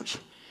into church.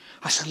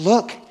 I said,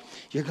 look,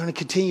 you're going to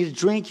continue to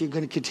drink. You're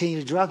going to continue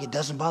to drug. It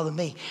doesn't bother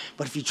me.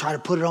 But if you try to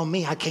put it on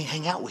me, I can't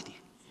hang out with you.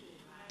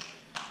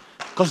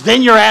 Because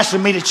then you're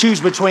asking me to choose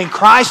between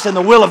Christ and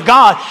the will of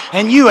God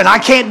and you, and I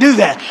can't do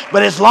that.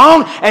 But as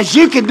long as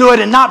you can do it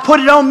and not put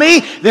it on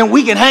me, then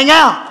we can hang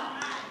out.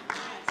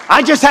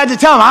 I just had to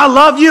tell them, I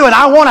love you and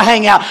I want to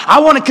hang out. I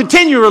want to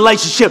continue a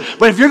relationship.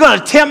 But if you're going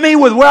to tempt me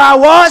with where I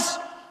was,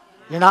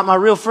 you're not my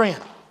real friend.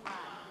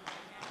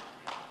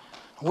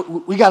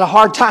 We got a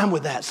hard time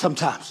with that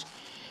sometimes.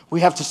 We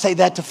have to say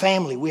that to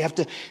family. We have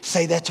to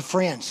say that to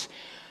friends.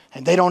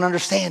 And they don't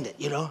understand it,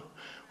 you know.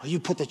 Well, you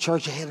put the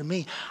church ahead of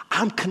me.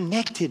 I'm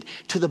connected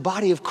to the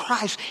body of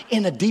Christ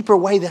in a deeper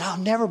way that I'll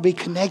never be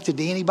connected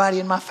to anybody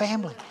in my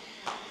family.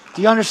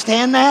 Do you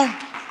understand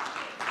that?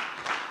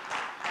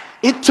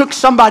 It took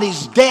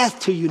somebody's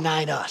death to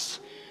unite us.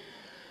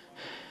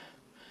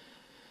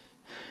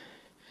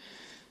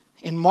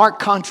 In marked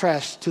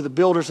contrast to the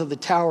builders of the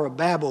Tower of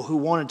Babel who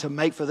wanted to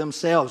make for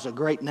themselves a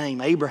great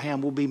name,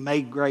 Abraham will be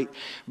made great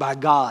by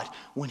God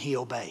when he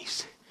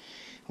obeys,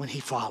 when he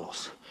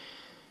follows.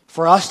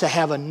 For us to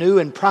have a new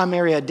and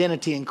primary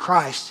identity in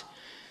Christ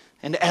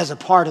and as a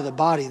part of the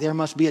body, there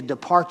must be a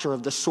departure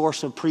of the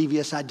source of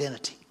previous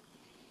identity.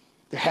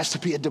 There has to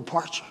be a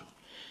departure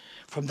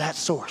from that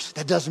source.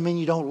 That doesn't mean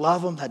you don't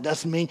love them. That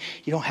doesn't mean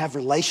you don't have a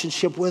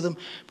relationship with them.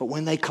 But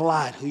when they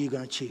collide, who are you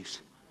going to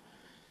choose?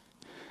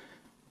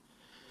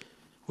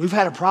 We've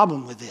had a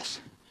problem with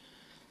this,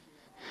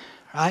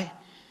 right?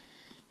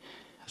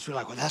 So we're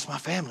like, well, that's my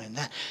family and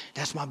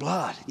that's my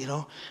blood, you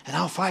know, and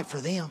I'll fight for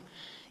them,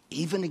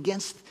 even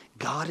against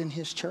God and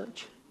his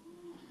church.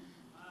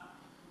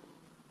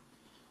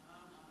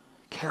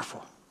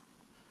 Careful,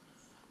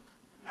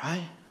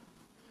 right?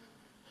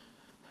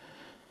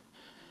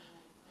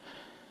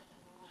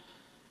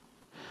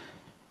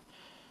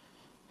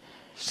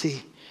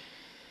 See,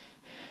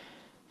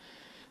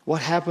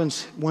 what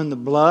happens when the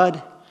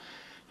blood,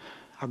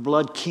 our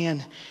blood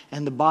kin,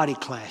 and the body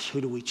clash?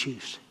 Who do we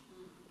choose?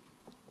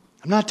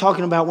 I'm not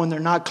talking about when they're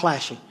not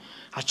clashing.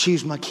 I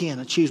choose my kin.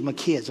 I choose my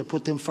kids. I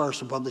put them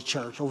first above the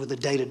church over the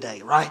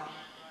day-to-day, right?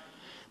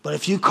 But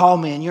if you call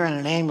me and you're in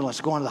an ambulance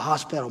going to the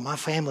hospital, my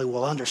family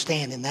will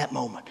understand in that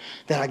moment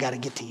that I got to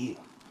get to you.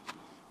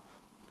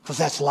 Because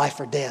that's life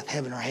or death,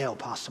 heaven or hell,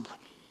 possibly.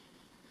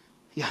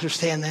 You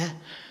understand that?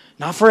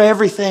 Not for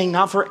everything,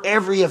 not for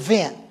every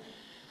event.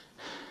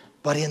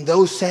 But in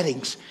those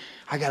settings,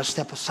 I got to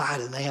step aside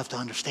and they have to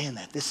understand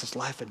that. This is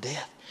life or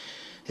death.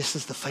 This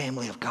is the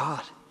family of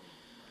God.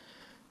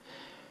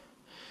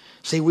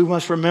 See, we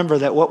must remember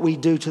that what we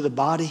do to the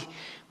body,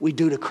 we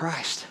do to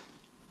Christ.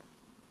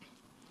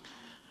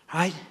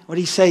 Right? What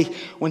did he say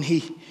when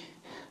he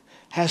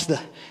has the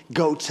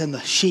goats and the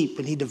sheep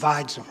and he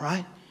divides them,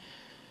 right?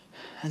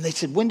 And they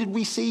said, when did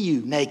we see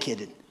you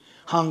naked and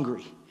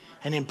hungry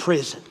and in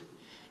prison?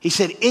 He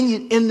said,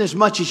 in as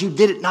much as you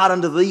did it not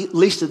unto the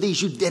least of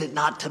these, you did it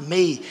not to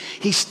me.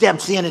 He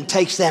steps in and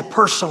takes that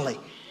personally.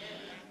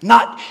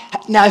 Now,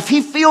 if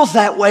he feels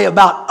that way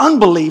about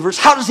unbelievers,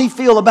 how does he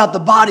feel about the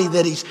body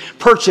that he's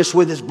purchased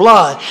with his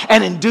blood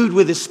and endued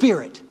with his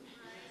spirit?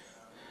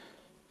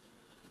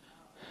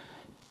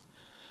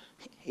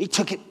 He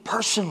took it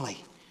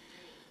personally.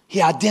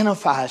 He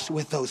identifies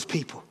with those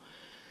people.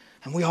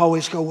 And we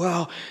always go,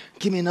 well,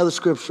 give me another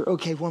scripture.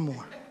 Okay, one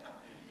more.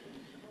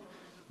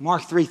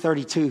 Mark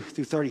 3:32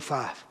 through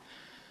 35.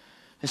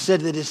 It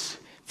said that his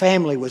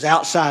family was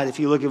outside. If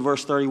you look at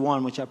verse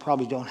 31, which I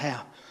probably don't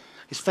have.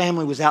 His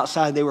family was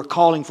outside. They were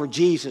calling for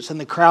Jesus, and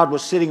the crowd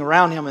was sitting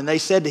around him, and they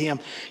said to him,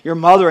 your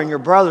mother and your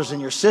brothers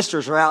and your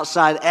sisters are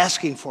outside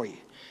asking for you.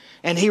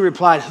 And he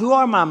replied, who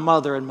are my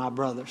mother and my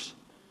brothers?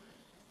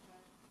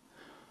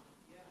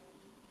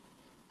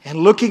 And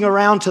looking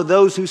around to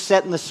those who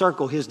sat in the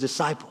circle, his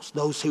disciples,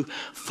 those who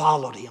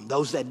followed him,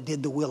 those that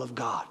did the will of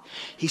God,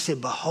 he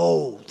said,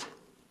 behold,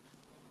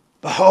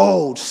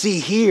 see,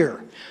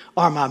 here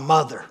are my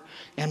mother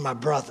and my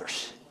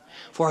brothers.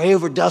 For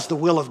whoever does the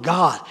will of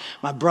God,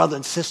 my brother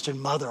and sister and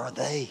mother are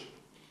they.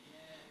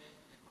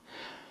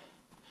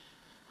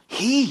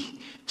 He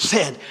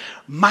said,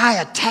 my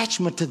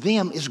attachment to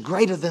them is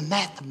greater than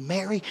that to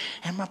Mary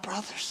and my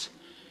brothers.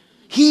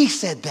 He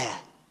said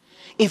that.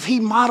 If he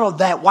modeled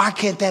that, why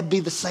can't that be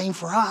the same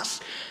for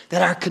us?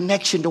 That our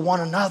connection to one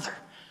another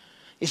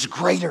is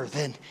greater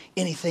than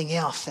anything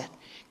else that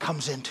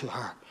comes into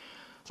our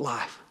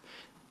life.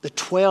 The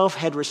 12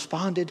 had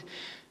responded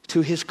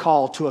to his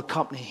call to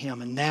accompany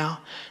him, and now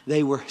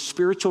they were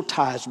spiritual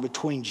ties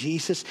between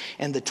Jesus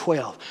and the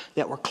 12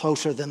 that were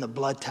closer than the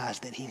blood ties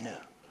that he knew.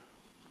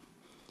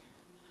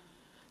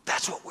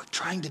 That's what we're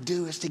trying to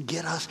do, is to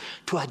get us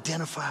to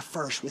identify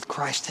first with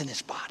Christ and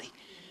his body.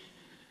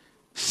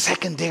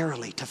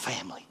 Secondarily to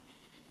family.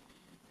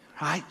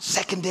 Right?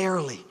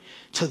 Secondarily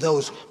to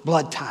those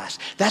blood ties.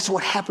 That's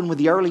what happened with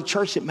the early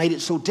church that made it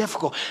so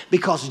difficult,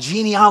 because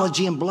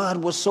genealogy and blood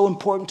was so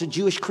important to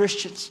Jewish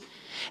Christians.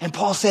 And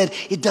Paul said,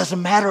 it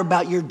doesn't matter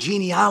about your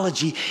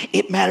genealogy,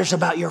 it matters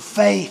about your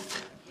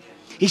faith.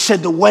 He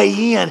said the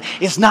way in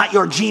is not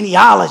your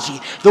genealogy.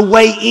 The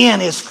way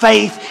in is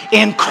faith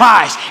in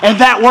Christ. And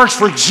that works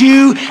for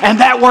Jew and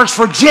that works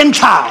for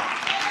Gentile.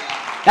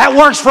 That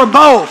works for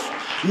both.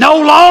 No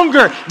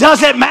longer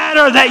does it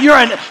matter that you're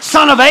a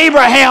son of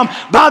Abraham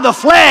by the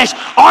flesh.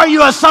 Are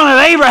you a son of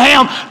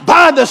Abraham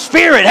by the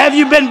Spirit? Have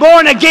you been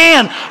born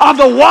again of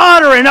the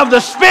water and of the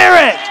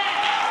Spirit?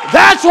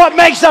 That's what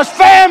makes us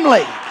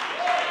family.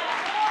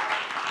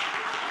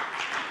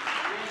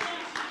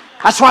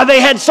 That's why they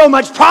had so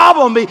much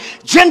problem.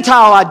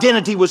 Gentile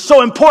identity was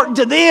so important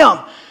to them.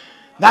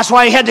 That's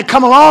why he had to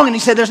come along and he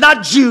said, there's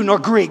not Jew nor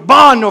Greek,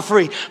 bond nor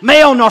free,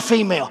 male nor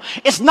female.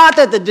 It's not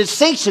that the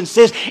distinction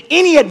says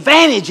any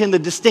advantage in the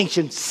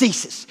distinction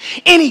ceases.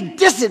 Any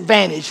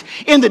disadvantage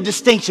in the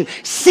distinction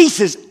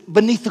ceases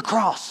beneath the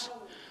cross.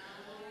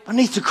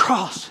 Beneath the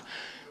cross.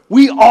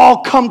 We all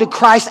come to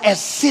Christ as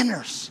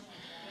sinners.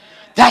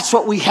 That's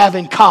what we have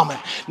in common.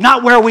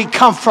 Not where we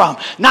come from.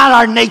 Not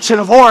our nation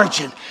of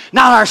origin.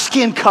 Not our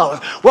skin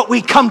color. What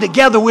we come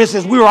together with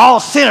is we were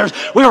all sinners.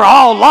 We were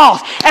all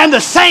lost. And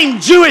the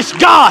same Jewish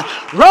God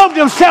robed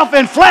himself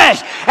in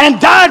flesh and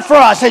died for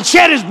us and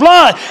shed his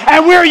blood.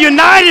 And we're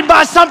united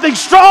by something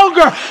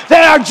stronger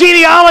than our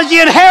genealogy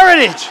and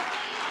heritage.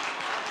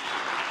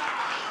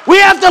 We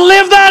have to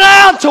live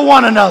that out to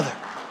one another.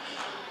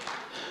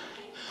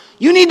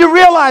 You need to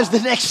realize the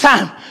next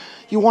time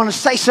you want to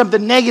say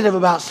something negative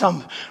about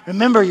something,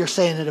 remember you're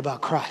saying it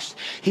about Christ.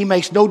 He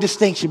makes no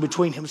distinction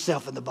between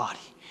himself and the body.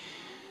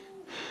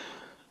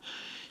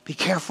 Be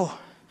careful.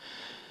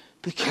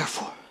 Be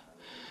careful.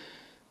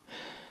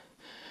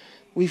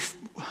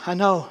 I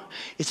know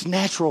it's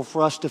natural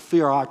for us to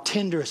fear our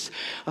tenderest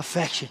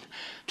affection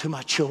to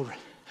my children,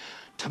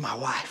 to my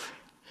wife.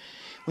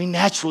 We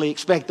naturally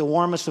expect the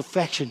warmest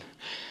affection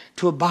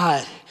to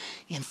abide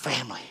in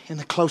family, in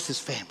the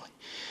closest family.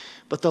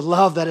 But the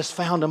love that is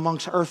found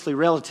amongst earthly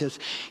relatives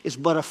is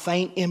but a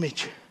faint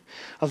image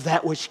of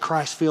that which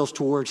Christ feels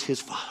towards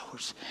his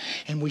followers.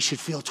 And we should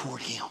feel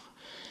toward him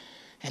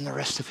and the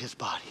rest of his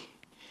body.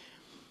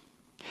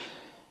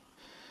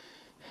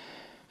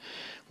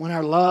 When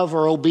our love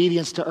or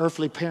obedience to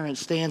earthly parents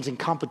stands in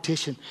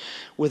competition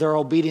with our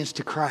obedience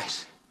to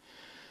Christ,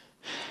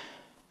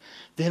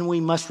 then we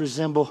must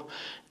resemble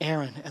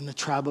Aaron and the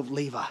tribe of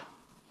Levi.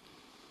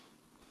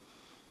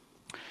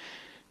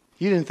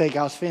 You didn't think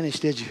I was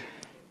finished, did you?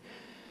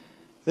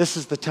 This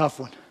is the tough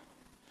one.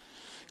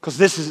 Because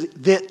this is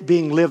it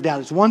being lived out.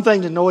 It's one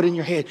thing to know it in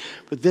your head,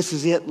 but this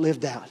is it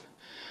lived out.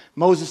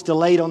 Moses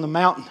delayed on the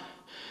mountain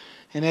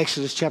in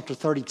Exodus chapter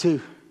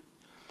 32.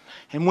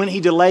 And when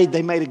he delayed,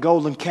 they made a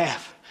golden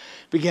calf,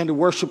 began to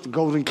worship the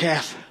golden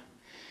calf.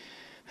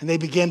 And they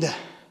began to,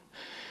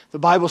 the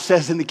Bible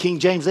says in the King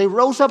James, they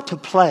rose up to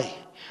play,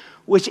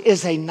 which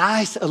is a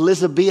nice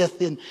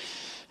Elizabethan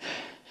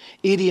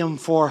idiom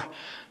for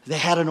they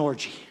had an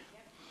orgy.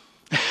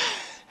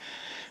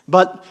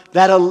 But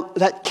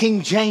that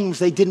King James,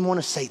 they didn't want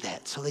to say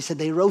that. So they said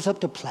they rose up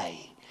to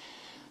play.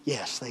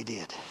 Yes, they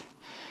did.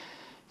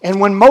 And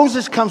when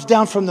Moses comes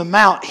down from the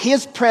mount,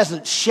 his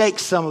presence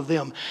shakes some of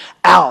them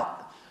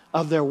out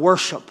of their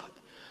worship,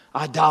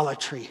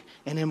 idolatry,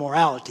 and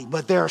immorality.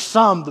 But there are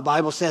some, the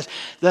Bible says,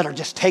 that are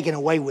just taken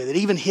away with it.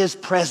 Even his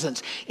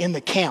presence in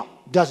the camp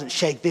doesn't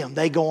shake them.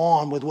 They go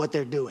on with what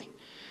they're doing.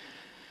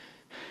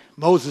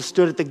 Moses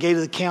stood at the gate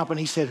of the camp and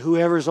he said,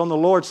 whoever is on the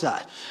Lord's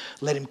side,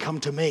 let him come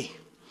to me.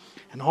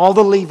 And all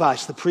the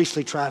Levites, the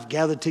priestly tribe,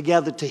 gathered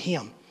together to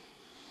him.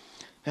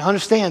 Now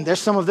understand, there's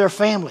some of their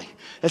family.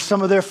 There's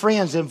some of their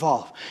friends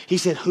involved. He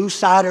said, whose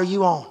side are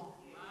you on?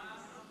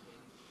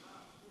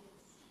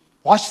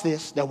 Watch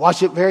this. Now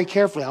watch it very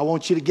carefully. I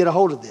want you to get a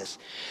hold of this.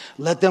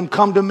 Let them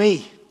come to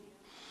me.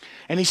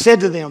 And he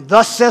said to them,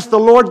 thus says the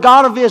Lord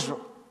God of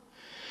Israel,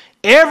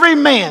 every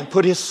man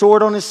put his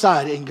sword on his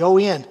side and go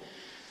in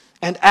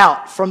and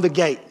out from the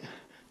gate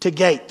to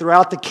gate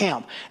throughout the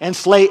camp and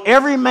slay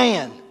every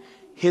man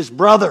his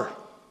brother,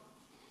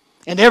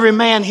 and every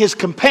man his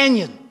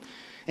companion,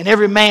 and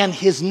every man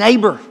his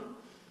neighbor.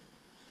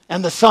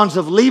 And the sons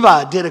of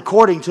Levi did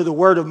according to the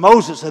word of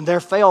Moses, and there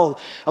fell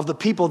of the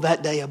people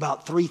that day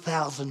about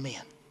 3,000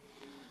 men.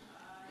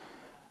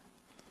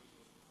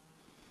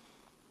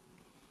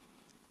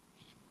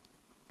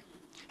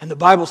 And the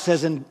Bible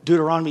says in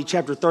Deuteronomy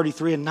chapter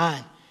 33 and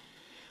 9,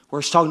 where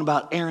it's talking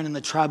about Aaron and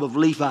the tribe of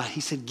Levi, he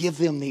said, give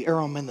them the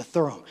Urim and the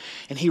Thummim.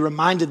 And he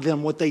reminded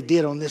them what they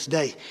did on this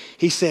day.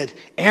 He said,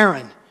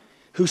 Aaron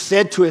who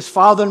said to his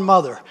father and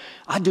mother,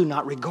 I do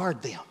not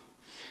regard them.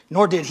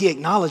 Nor did he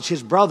acknowledge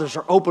his brothers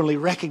or openly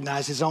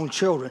recognize his own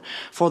children.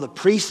 For the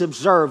priests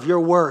observed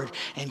your word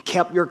and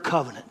kept your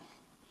covenant.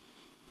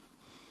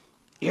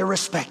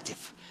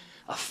 Irrespective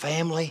of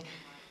family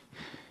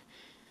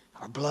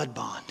or blood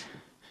bond,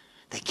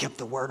 they kept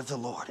the word of the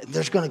Lord. And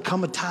there's going to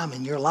come a time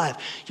in your life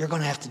you're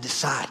going to have to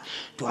decide,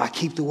 do I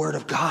keep the word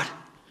of God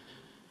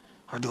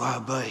or do I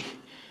obey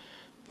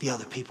the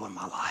other people in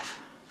my life?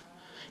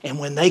 And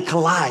when they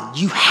collide,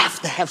 you have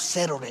to have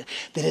settled it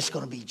that it's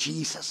going to be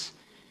Jesus.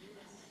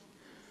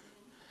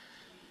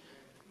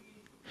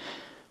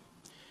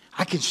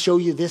 I could show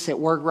you this at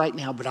work right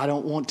now, but I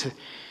don't want to.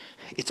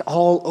 It's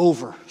all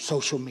over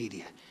social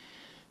media.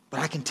 But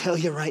I can tell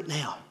you right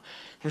now,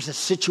 there's a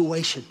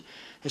situation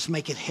that's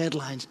making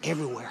headlines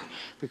everywhere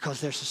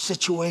because there's a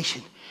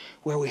situation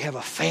where we have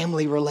a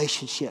family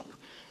relationship,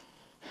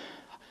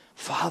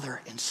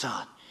 father and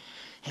son.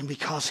 And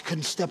because I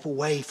couldn't step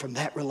away from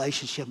that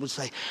relationship and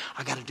say,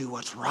 I got to do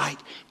what's right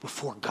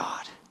before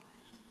God.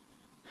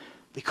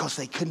 Because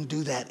they couldn't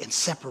do that and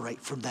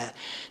separate from that.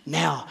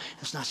 Now,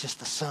 it's not just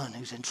the son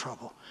who's in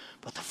trouble,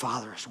 but the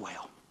father as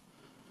well.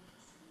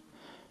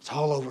 It's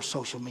all over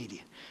social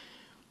media.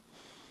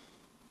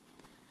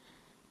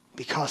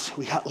 Because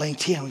we got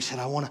linked in, we said,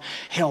 I want to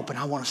help and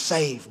I want to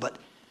save. But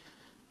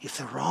if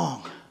they're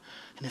wrong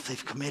and if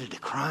they've committed a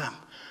crime,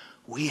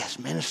 we as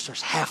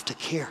ministers have to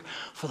care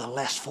for the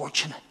less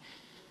fortunate.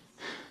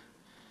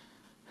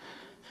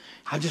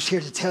 I'm just here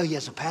to tell you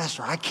as a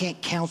pastor, I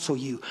can't counsel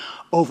you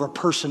over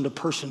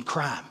person-to-person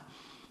crime.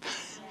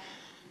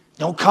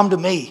 Don't come to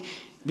me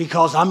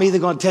because I'm either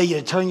going to tell you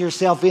to turn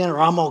yourself in or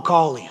I'm going to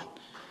call in.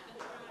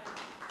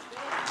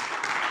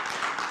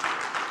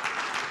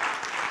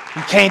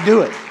 You can't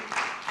do it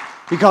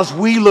because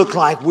we look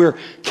like we're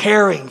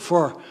caring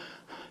for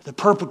the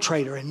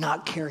perpetrator and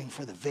not caring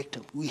for the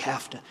victim. We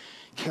have to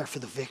care for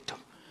the victim.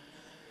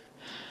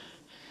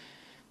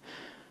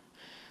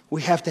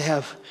 We have to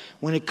have,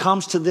 when it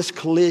comes to this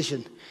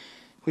collision,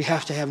 we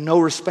have to have no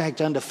respect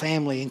unto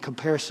family in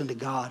comparison to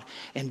God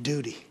and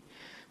duty.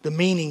 The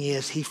meaning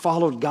is he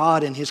followed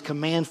God and his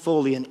command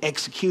fully and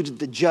executed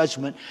the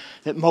judgment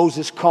that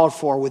Moses called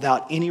for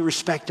without any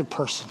respect of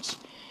persons.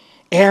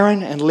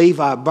 Aaron and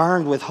Levi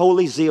burned with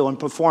holy zeal and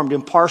performed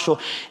impartial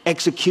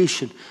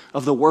execution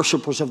of the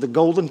worshipers of the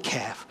golden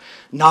calf,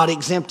 not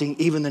exempting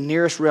even the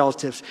nearest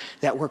relatives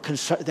that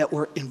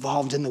were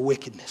involved in the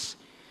wickedness.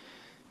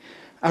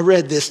 I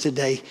read this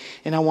today,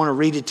 and I want to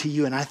read it to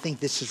you, and I think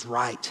this is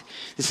right.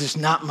 This is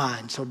not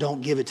mine, so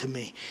don't give it to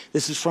me.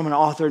 This is from an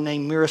author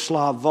named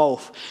Miroslav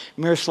Volf.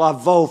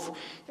 Miroslav Volf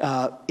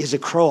is a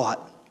Croat,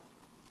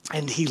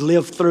 and he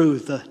lived through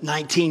the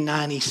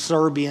 1990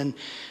 Serbian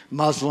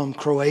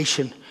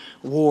Muslim-Croatian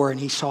war, and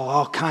he saw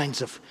all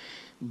kinds of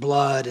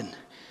blood and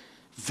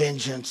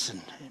vengeance and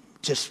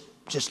just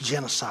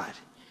genocide.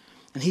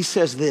 And he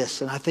says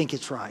this, and I think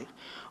it's right.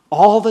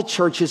 All the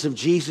churches of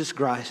Jesus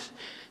Christ,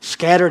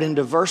 scattered in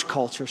diverse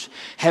cultures,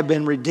 have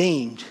been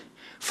redeemed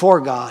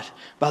for God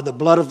by the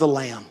blood of the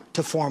Lamb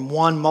to form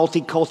one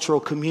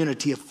multicultural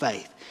community of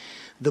faith.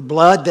 The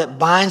blood that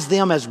binds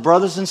them as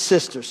brothers and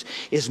sisters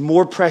is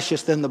more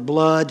precious than the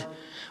blood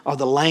or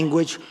the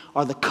language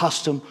or the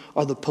custom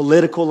or the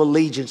political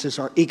allegiances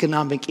or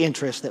economic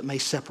interests that may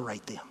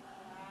separate them.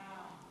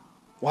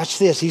 Watch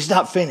this. He's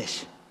not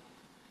finished.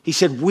 He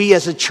said, we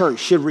as a church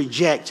should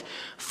reject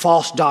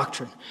false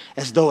doctrine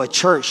as though a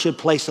church should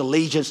place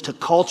allegiance to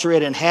culture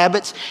it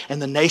inhabits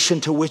and the nation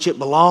to which it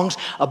belongs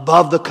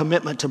above the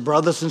commitment to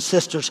brothers and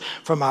sisters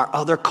from our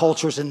other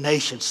cultures and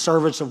nations,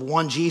 servants of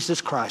one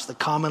Jesus Christ, the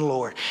common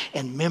Lord,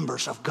 and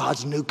members of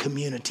God's new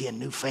community and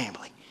new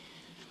family.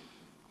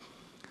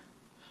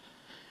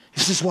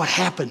 This is what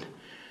happened.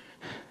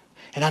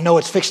 And I know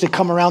it's fixed to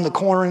come around the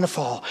corner in the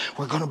fall.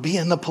 We're going to be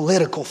in the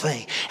political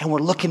thing. And we're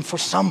looking for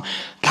some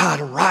guy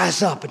to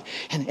rise up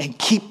and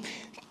keep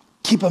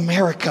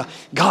America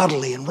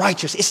godly and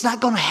righteous. It's not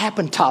going to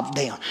happen top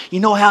down. You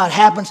know how it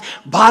happens?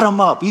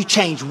 Bottom up. You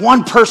change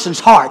one person's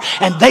heart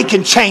and they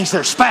can change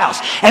their spouse.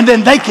 And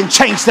then they can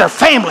change their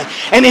family.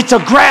 And it's a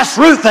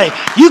grassroots thing.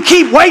 You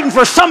keep waiting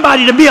for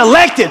somebody to be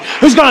elected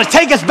who's going to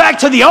take us back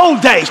to the old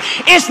days.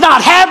 It's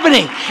not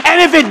happening.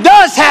 And if it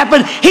does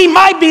happen, he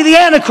might be the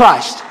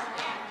Antichrist.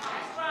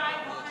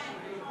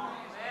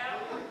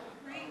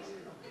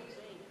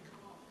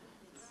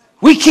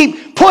 We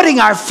keep putting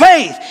our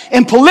faith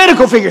in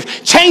political figures.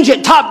 Change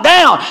it top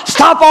down.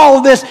 Stop all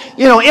of this,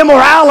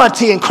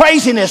 immorality and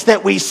craziness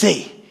that we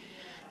see.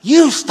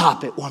 You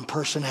stop it one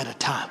person at a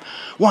time.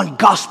 One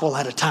gospel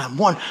at a time.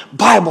 One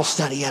Bible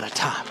study at a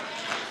time.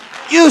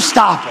 You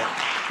stop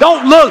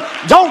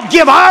it. Don't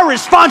give our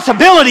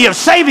responsibility of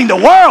saving the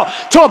world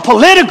to a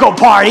political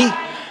party.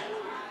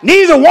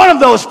 Neither one of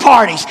those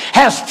parties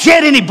has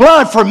shed any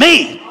blood for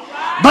me.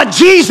 But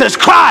Jesus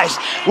Christ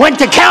went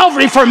to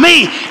Calvary for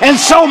me, and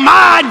so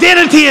my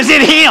identity is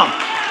in him.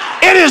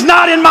 It is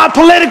not in my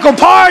political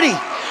party.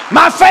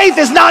 My faith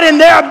is not in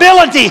their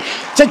ability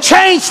to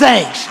change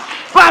things.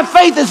 My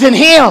faith is in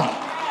him.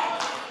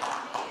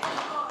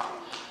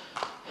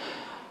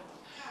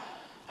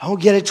 Don't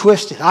get it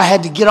twisted. I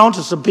had to get on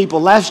to some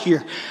people last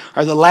year,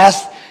 or the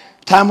last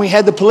time we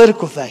had the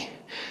political thing.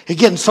 They're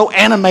getting so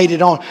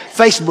animated on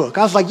Facebook.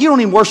 I was like, you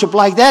don't even worship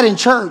like that in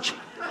church.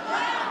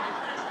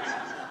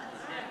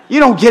 You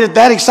don't get it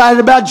that excited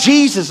about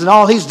Jesus and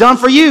all He's done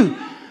for you.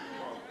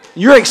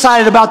 You're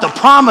excited about the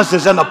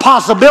promises and the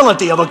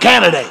possibility of a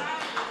candidate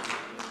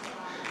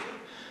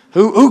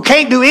who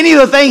can't do any of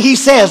the thing he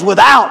says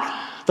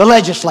without the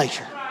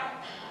legislature.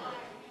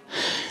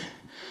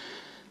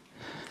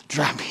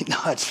 Drive me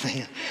nuts,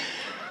 man.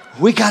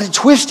 We got it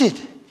twisted.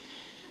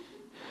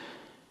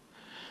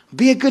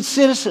 Be a good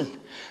citizen.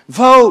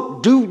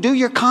 Vote. Do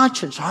your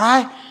conscience, all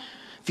right?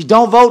 If you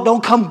don't vote,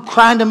 don't come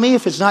crying to me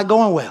if it's not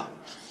going well.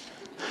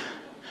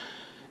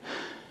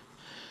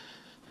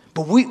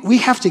 But we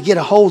have to get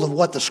a hold of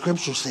what the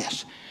Scripture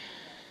says.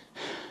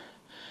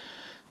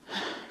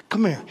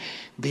 Come here,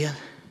 Ben.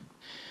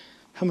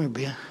 Come here,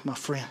 Ben, my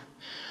friend.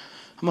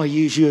 I'm going to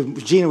use you.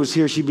 If Gina was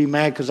here, she'd be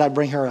mad because I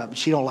bring her up.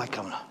 She don't like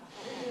coming up.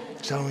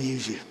 So I'm going to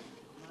use you.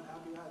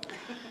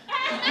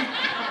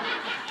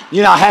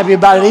 You're not happy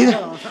about it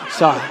either?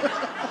 Sorry.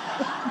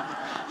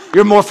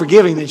 You're more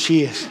forgiving than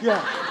she is. Yeah.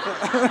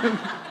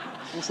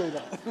 We'll say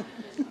that.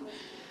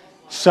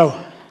 So,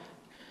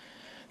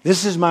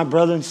 this is my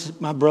brother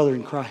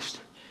in Christ.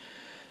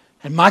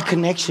 And my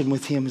connection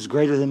with him is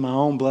greater than my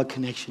own blood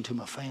connection to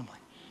my family.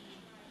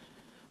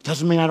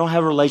 Doesn't mean I don't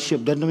have a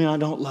relationship. Doesn't mean I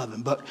don't love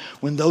him. But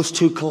when those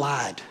two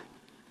collide,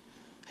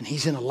 and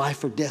he's in a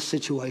life or death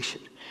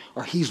situation,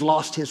 or he's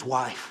lost his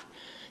wife,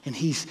 and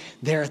he's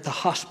there at the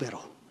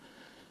hospital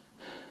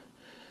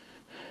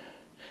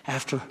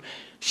after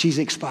she's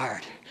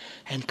expired,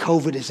 and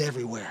COVID is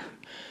everywhere.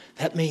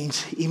 That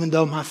means even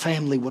though my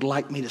family would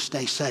like me to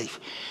stay safe,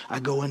 I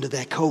go into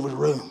that COVID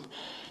room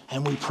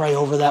and we pray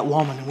over that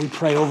woman and we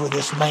pray over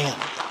this man.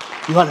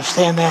 You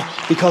understand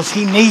that? Because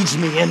he needs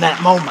me in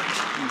that moment.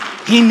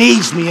 He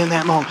needs me in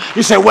that moment.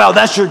 You say, well,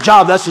 that's your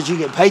job. That's what you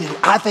get paid to do.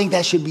 I think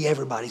that should be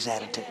everybody's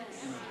attitude.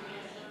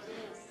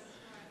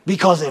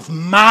 Because if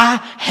my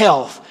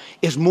health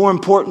is more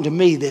important to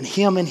me than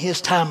him in his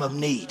time of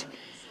need,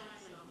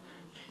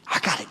 I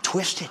got it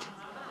twisted.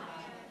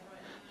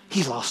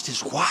 He lost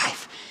his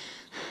wife.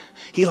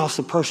 He lost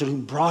the person who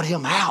brought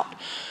him out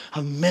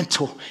of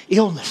mental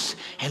illness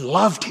and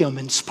loved him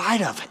in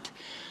spite of it.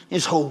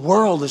 His whole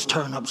world is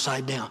turned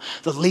upside down.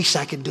 The least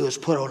I can do is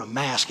put on a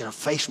mask and a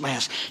face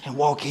mask and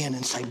walk in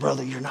and say,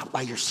 brother, you're not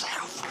by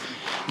yourself.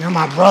 You're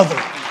my brother,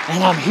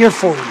 and I'm here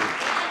for you.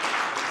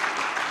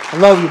 I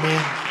love you,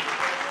 man.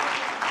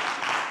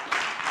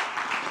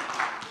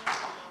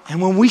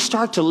 And when we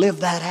start to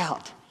live that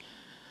out,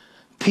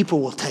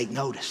 people will take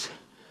notice.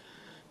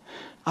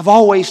 I've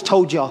always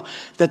told y'all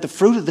that the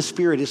fruit of the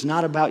Spirit is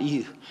not about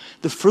you.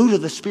 The fruit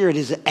of the Spirit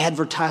is an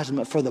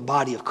advertisement for the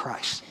body of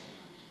Christ.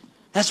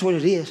 That's what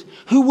it is.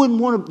 Who wouldn't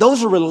want to?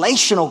 Those are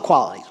relational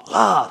qualities.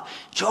 Love,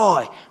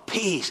 joy,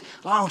 peace,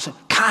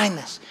 long-suffering,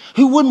 kindness.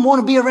 Who wouldn't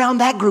want to be around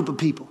that group of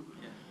people?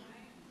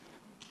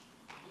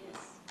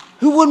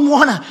 Who wouldn't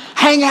want to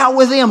hang out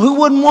with them? Who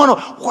wouldn't want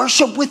to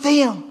worship with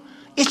them?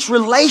 It's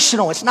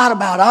relational. It's not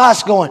about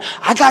us going,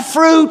 I got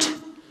fruit.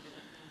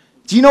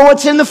 Do you know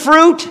what's in the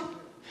fruit?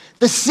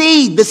 The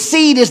seed. The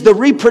seed is the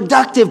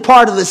reproductive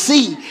part of the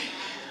seed.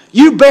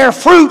 You bear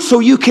fruit so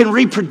you can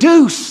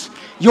reproduce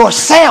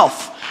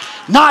yourself.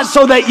 Not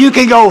so that you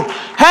can go,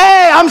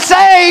 hey, I'm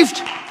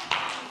saved.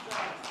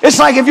 It's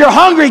like if you're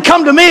hungry,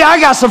 come to me,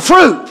 I got some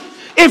fruit.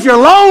 If you're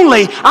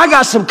lonely, I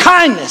got some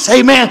kindness.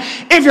 Amen.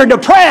 If you're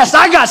depressed,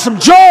 I got some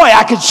joy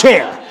I can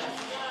share.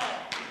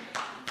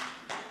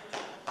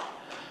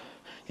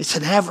 It's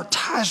an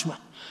advertisement.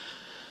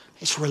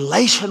 It's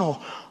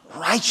relational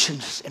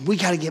righteousness, and we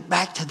got to get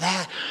back to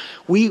that.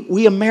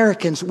 We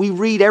Americans, we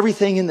read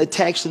everything in the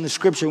text in the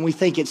Scripture, and we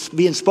think it's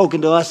being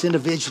spoken to us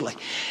individually.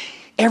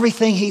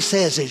 Everything he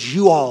says is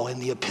you all in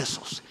the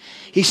epistles.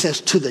 He says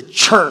to the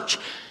church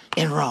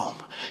in Rome,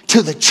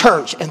 to the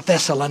church in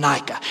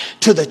Thessalonica,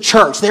 to the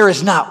church. There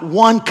is not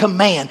one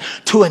command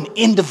to an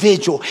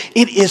individual.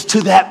 It is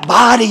to that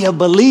body of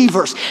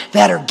believers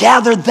that are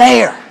gathered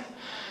there.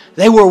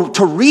 They were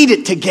to read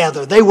it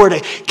together. They were to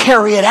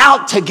carry it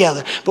out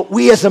together. But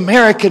we as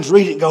Americans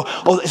read it and go,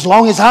 oh, as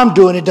long as I'm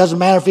doing it, doesn't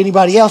matter if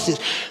anybody else is.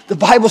 The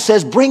Bible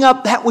says, bring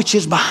up that which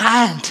is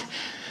behind.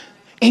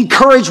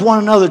 Encourage one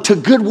another to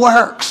good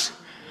works.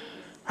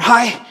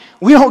 Right?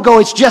 We don't go,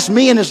 it's just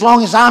me, and as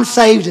long as I'm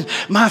saved and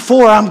my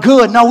four, I'm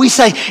good. No, we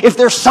say, if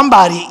there's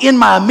somebody in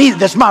my immediate,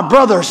 that's my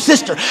brother or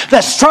sister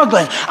that's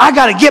struggling, I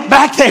got to get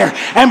back there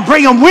and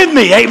bring them with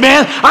me.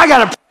 Amen. I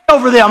got to pray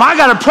over them. I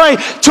got to pray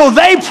till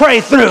they pray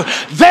through.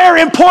 They're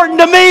important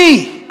to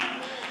me.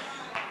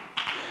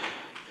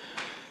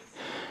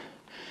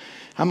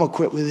 I'm going to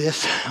quit with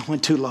this. I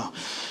went too long.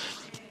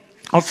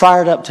 I'm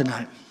fired up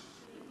tonight.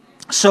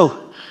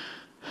 So,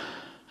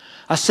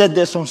 I said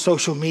this on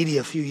social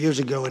media a few years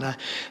ago, and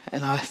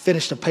I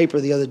finished a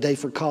paper the other day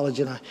for college,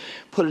 and I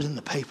put it in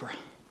the paper.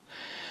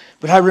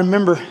 But I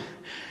remember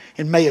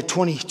in May of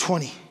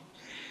 2020,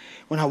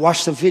 when I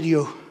watched the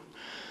video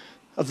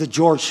of the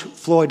George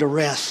Floyd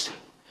arrest,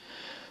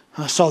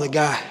 I saw the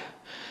guy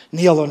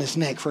kneel on his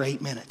neck for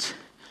 8 minutes.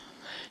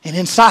 And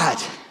inside,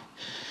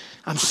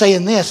 I'm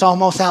saying this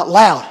almost out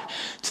loud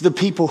to the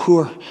people who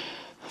are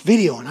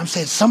videoing. I'm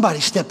saying, somebody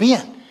step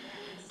in.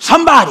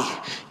 Somebody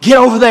get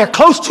over there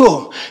close to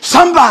him.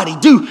 Somebody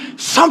do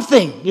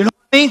something, you know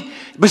what I mean?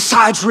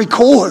 Besides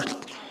record,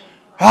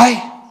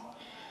 right?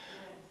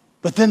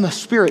 But then the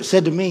Spirit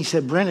said to me, he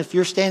said, Brent, if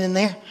you're standing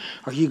there,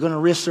 are you going to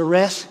risk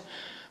arrest,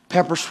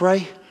 pepper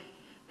spray,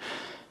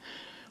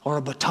 or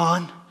a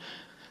baton?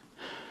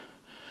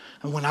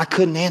 And when I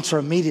couldn't answer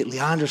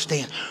immediately, I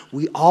understand.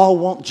 We all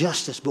want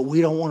justice, but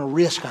we don't want to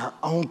risk our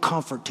own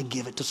comfort to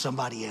give it to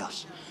somebody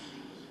else.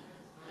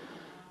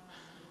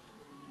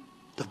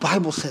 The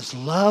Bible says,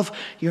 love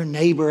your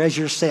neighbor as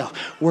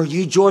yourself. Were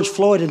you George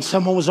Floyd and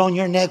someone was on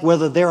your neck,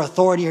 whether they're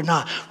authority or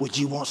not, would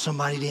you want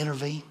somebody to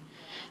intervene?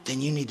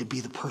 Then you need to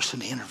be the person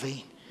to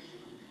intervene.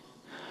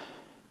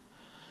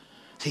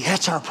 See,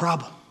 that's our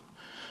problem.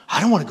 I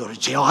don't want to go to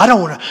jail. I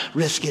don't want to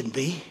risk getting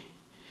beat.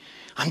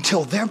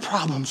 Until their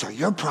problems are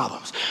your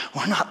problems,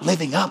 we're not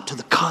living up to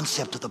the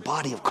concept of the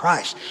body of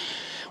Christ.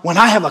 When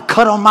I have a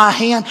cut on my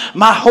hand,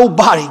 my whole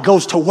body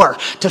goes to work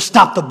to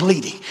stop the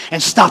bleeding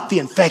and stop the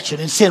infection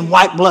and send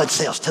white blood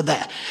cells to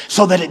that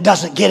so that it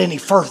doesn't get any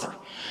further.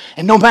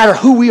 And no matter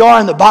who we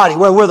are in the body,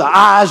 whether we're the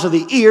eyes or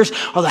the ears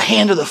or the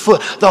hand or the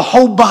foot, the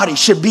whole body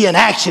should be in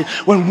action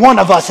when one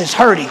of us is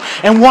hurting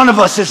and one of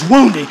us is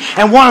wounded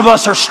and one of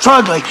us are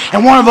struggling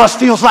and one of us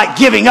feels like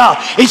giving up.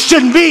 It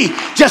shouldn't be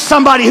just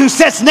somebody who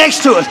sits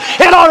next to us.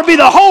 It ought to be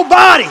the whole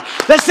body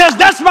that says,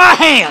 that's my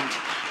hand.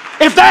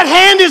 If that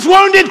hand is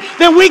wounded,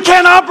 then we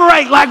can't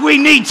operate like we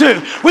need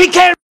to. We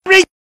can't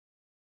reach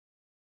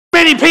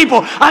many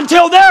people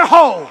until they're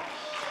whole.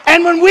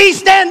 And when we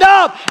stand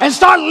up and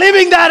start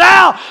living that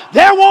out,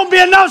 there won't be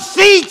enough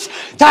seats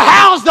to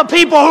house the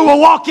people who will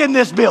walk in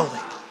this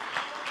building.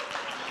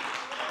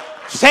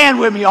 Stand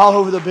with me all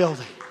over the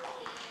building.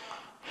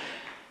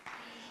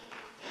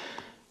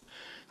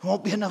 There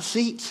won't be enough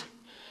seats.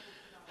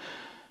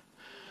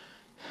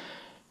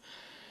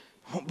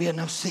 Won't be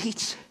enough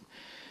seats.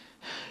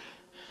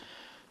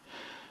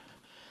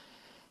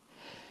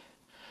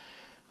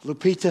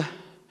 Lupita,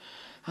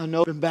 I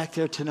know been back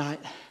there tonight.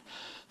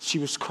 She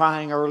was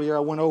crying earlier. I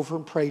went over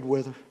and prayed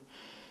with her.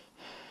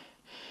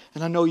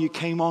 And I know you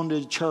came on to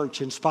the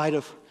church in spite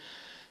of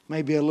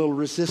maybe a little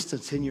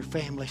resistance in your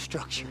family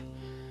structure.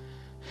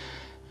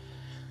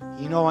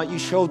 You know what you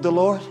showed the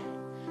Lord?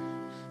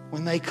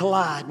 When they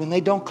collide, when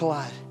they don't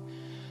collide,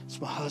 it's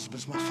my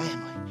husband's my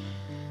family.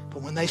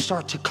 But when they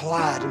start to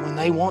collide and when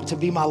they want to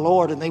be my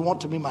Lord and they want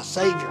to be my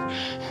Savior,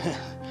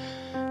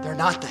 they're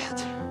not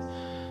that.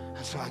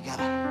 And so I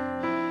gotta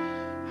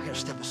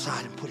step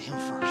aside and put Him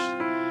first.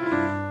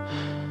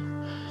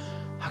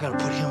 I got to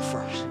put Him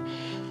first.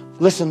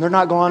 Listen, they're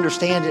not going to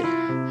understand it.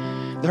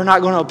 They're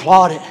not going to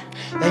applaud it.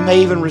 They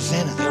may even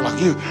resent it. They're like,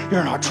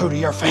 you're not true to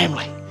your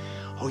family.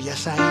 Oh,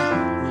 yes, I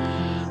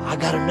am. I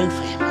got a new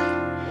family.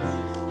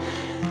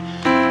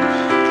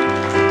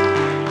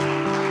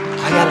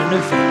 I got a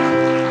new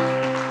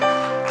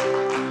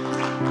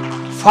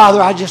family.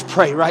 Father, I just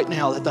pray right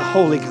now that the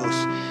Holy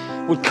Ghost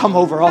would come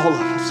over all of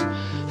us.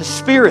 The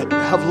spirit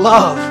of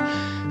love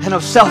and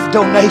of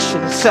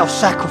self-donation and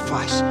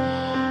self-sacrifice.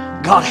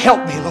 God,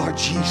 help me, Lord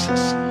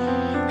Jesus.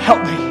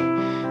 Help me,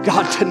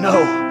 God, to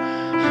know,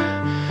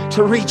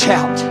 to reach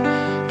out,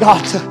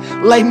 God, to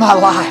lay my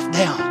life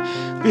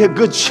down. Be a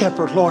good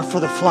shepherd, Lord, for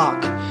the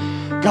flock.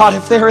 God,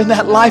 if they're in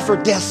that life or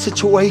death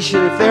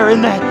situation, if they're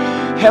in that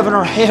heaven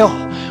or hell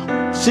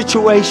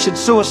situation,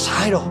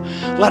 suicidal,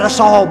 let us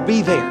all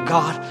be there,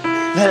 God.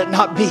 Let it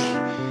not be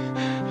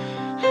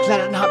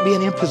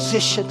an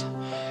imposition.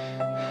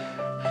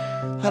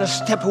 Let us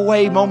step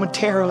away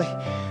momentarily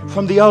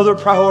from the other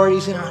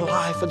priorities in our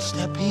life and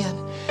step in.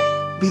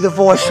 Be the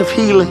voice of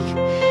healing.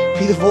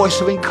 Be the voice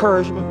of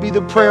encouragement. Be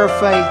the prayer of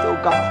faith, oh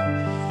God.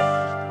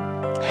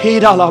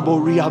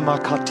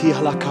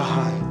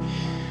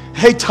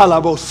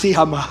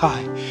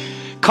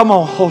 Come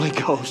on, Holy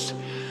Ghost.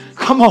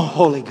 Come on,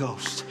 Holy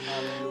Ghost.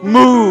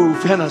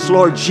 Move in us,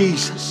 Lord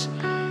Jesus.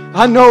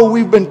 I know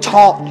we've been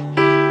taught,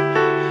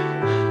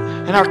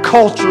 and our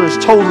culture has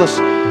told us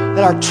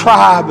that our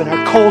tribe and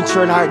our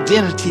culture and our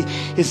identity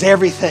is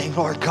everything,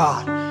 Lord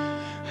God.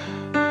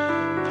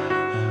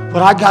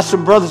 But I got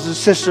some brothers and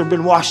sisters who have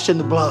been washed in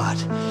the blood.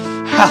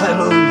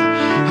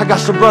 Hallelujah. I got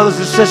some brothers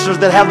and sisters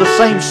that have the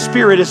same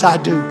spirit as I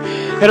do,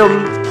 that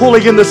are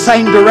pulling in the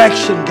same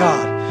direction,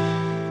 God.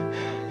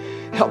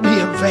 Help me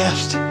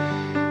invest,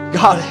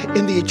 God,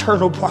 in the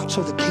eternal parts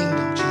of the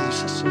kingdom,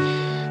 Jesus.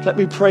 Let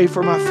me pray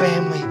for my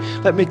family.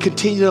 Let me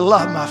continue to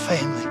love my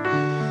family.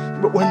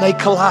 But when they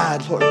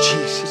collide, Lord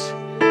Jesus,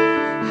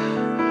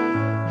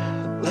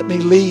 let me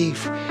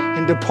leave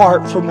and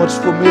depart from what's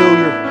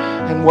familiar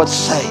and what's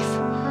safe.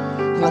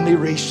 And let me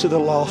reach to the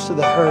lost, to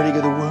the hurting,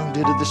 to the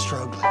wounded, to the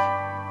struggling.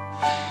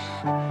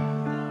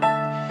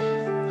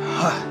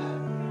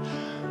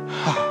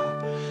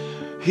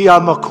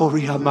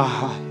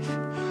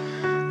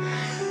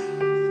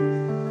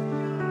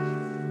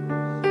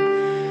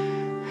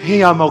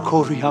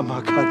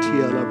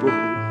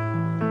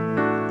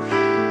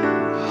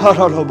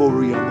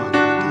 Hallelujah.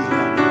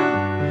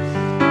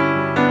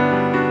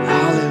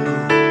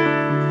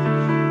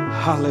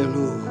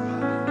 Hallelujah.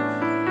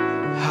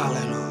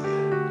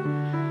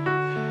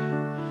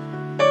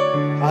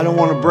 I don't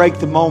want to break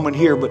the moment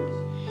here, but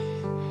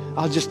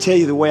I'll just tell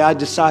you the way I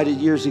decided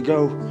years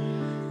ago.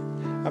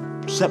 I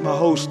set my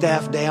whole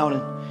staff down,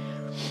 and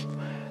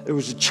there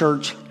was a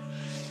church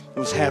that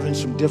was having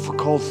some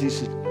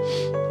difficulties,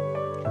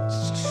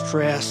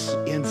 stress,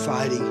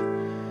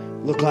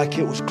 infighting. Looked like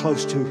it was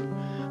close to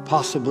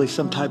possibly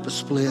some type of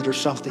split or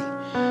something.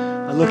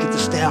 I look at the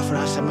staff and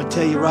I said, I'm going to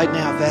tell you right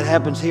now, if that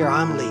happens here,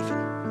 I'm leaving.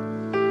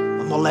 I'm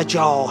going to let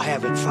y'all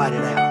have it, fight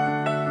it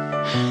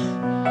out.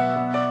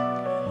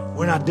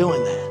 We're not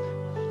doing that.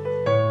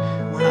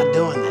 We're not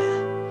doing that.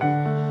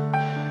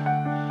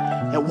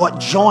 And what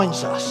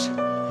joins us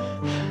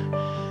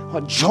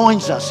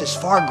is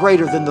far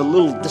greater than the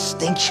little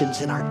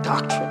distinctions in our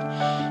doctrine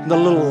and the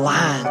little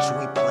lines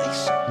we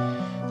place.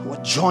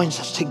 What joins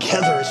us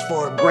together is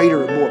far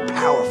greater and more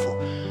powerful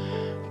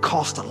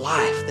cost of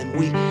life than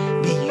we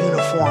be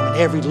uniform in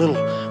every little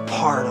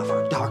part of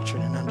our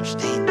doctrine and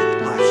understanding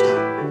and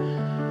lifestyle.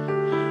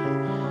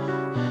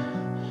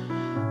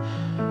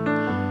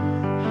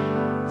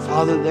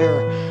 Father, there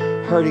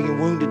are hurting and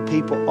wounded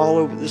people all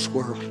over this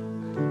world.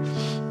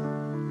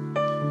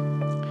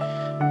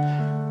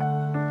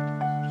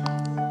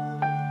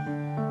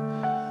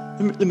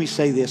 Let me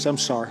say this. I'm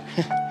sorry.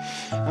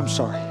 I'm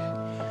sorry.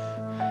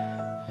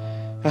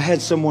 I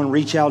had someone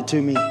reach out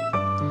to me,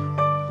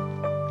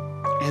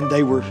 and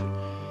they were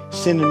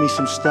sending me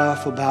some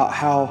stuff about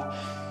how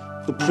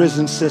the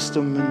prison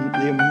system and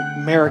the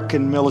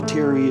American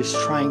military is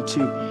trying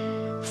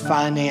to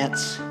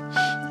finance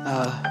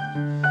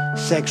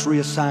sex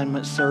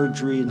reassignment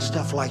surgery and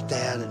stuff like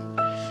that.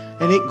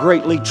 And it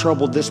greatly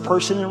troubled this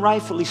person, and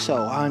rightfully so,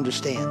 I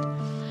understand.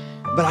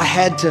 But I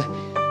had to,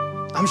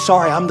 I'm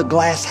sorry, I'm the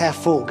glass half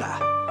full guy.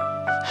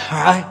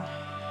 All right?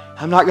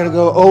 I'm not going to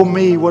go, oh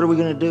me, what are we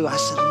going to do? I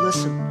said,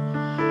 listen,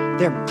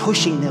 they're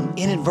pushing them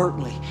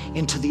inadvertently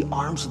into the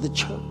arms of the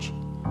church.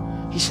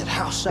 He said,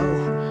 how so?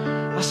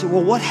 I said,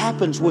 well, what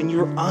happens when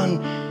you're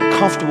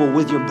uncomfortable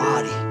with your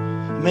body?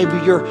 Maybe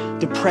you're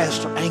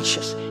depressed or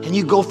anxious, and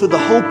you go through the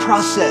whole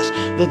process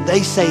that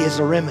they say is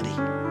a remedy.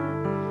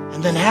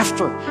 And then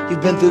after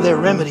you've been through their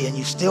remedy and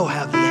you still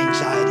have the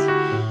anxiety,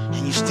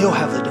 and you still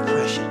have the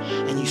depression,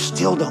 and you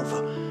still don't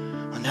vote,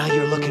 well, now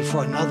you're looking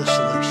for another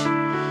solution.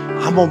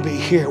 I'm going to be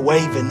here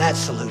waving that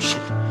solution.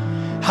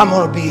 I'm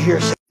going to be here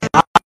saying,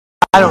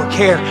 I don't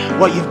care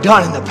what you've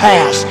done in the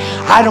past.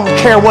 I don't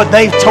care what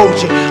they've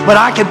told you, but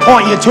I can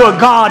point you to a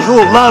God who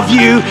will love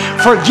you,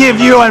 forgive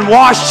you, and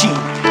wash you.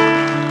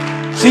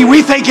 See,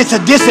 we think it's a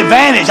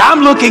disadvantage.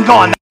 I'm looking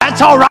going,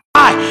 that's all right.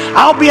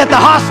 I'll be at the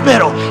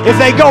hospital if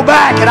they go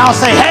back, and I'll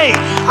say, hey,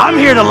 I'm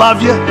here to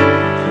love you.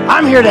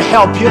 I'm here to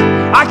help you.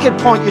 I can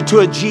point you to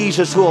a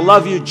Jesus who will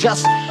love you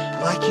just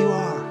like you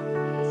are.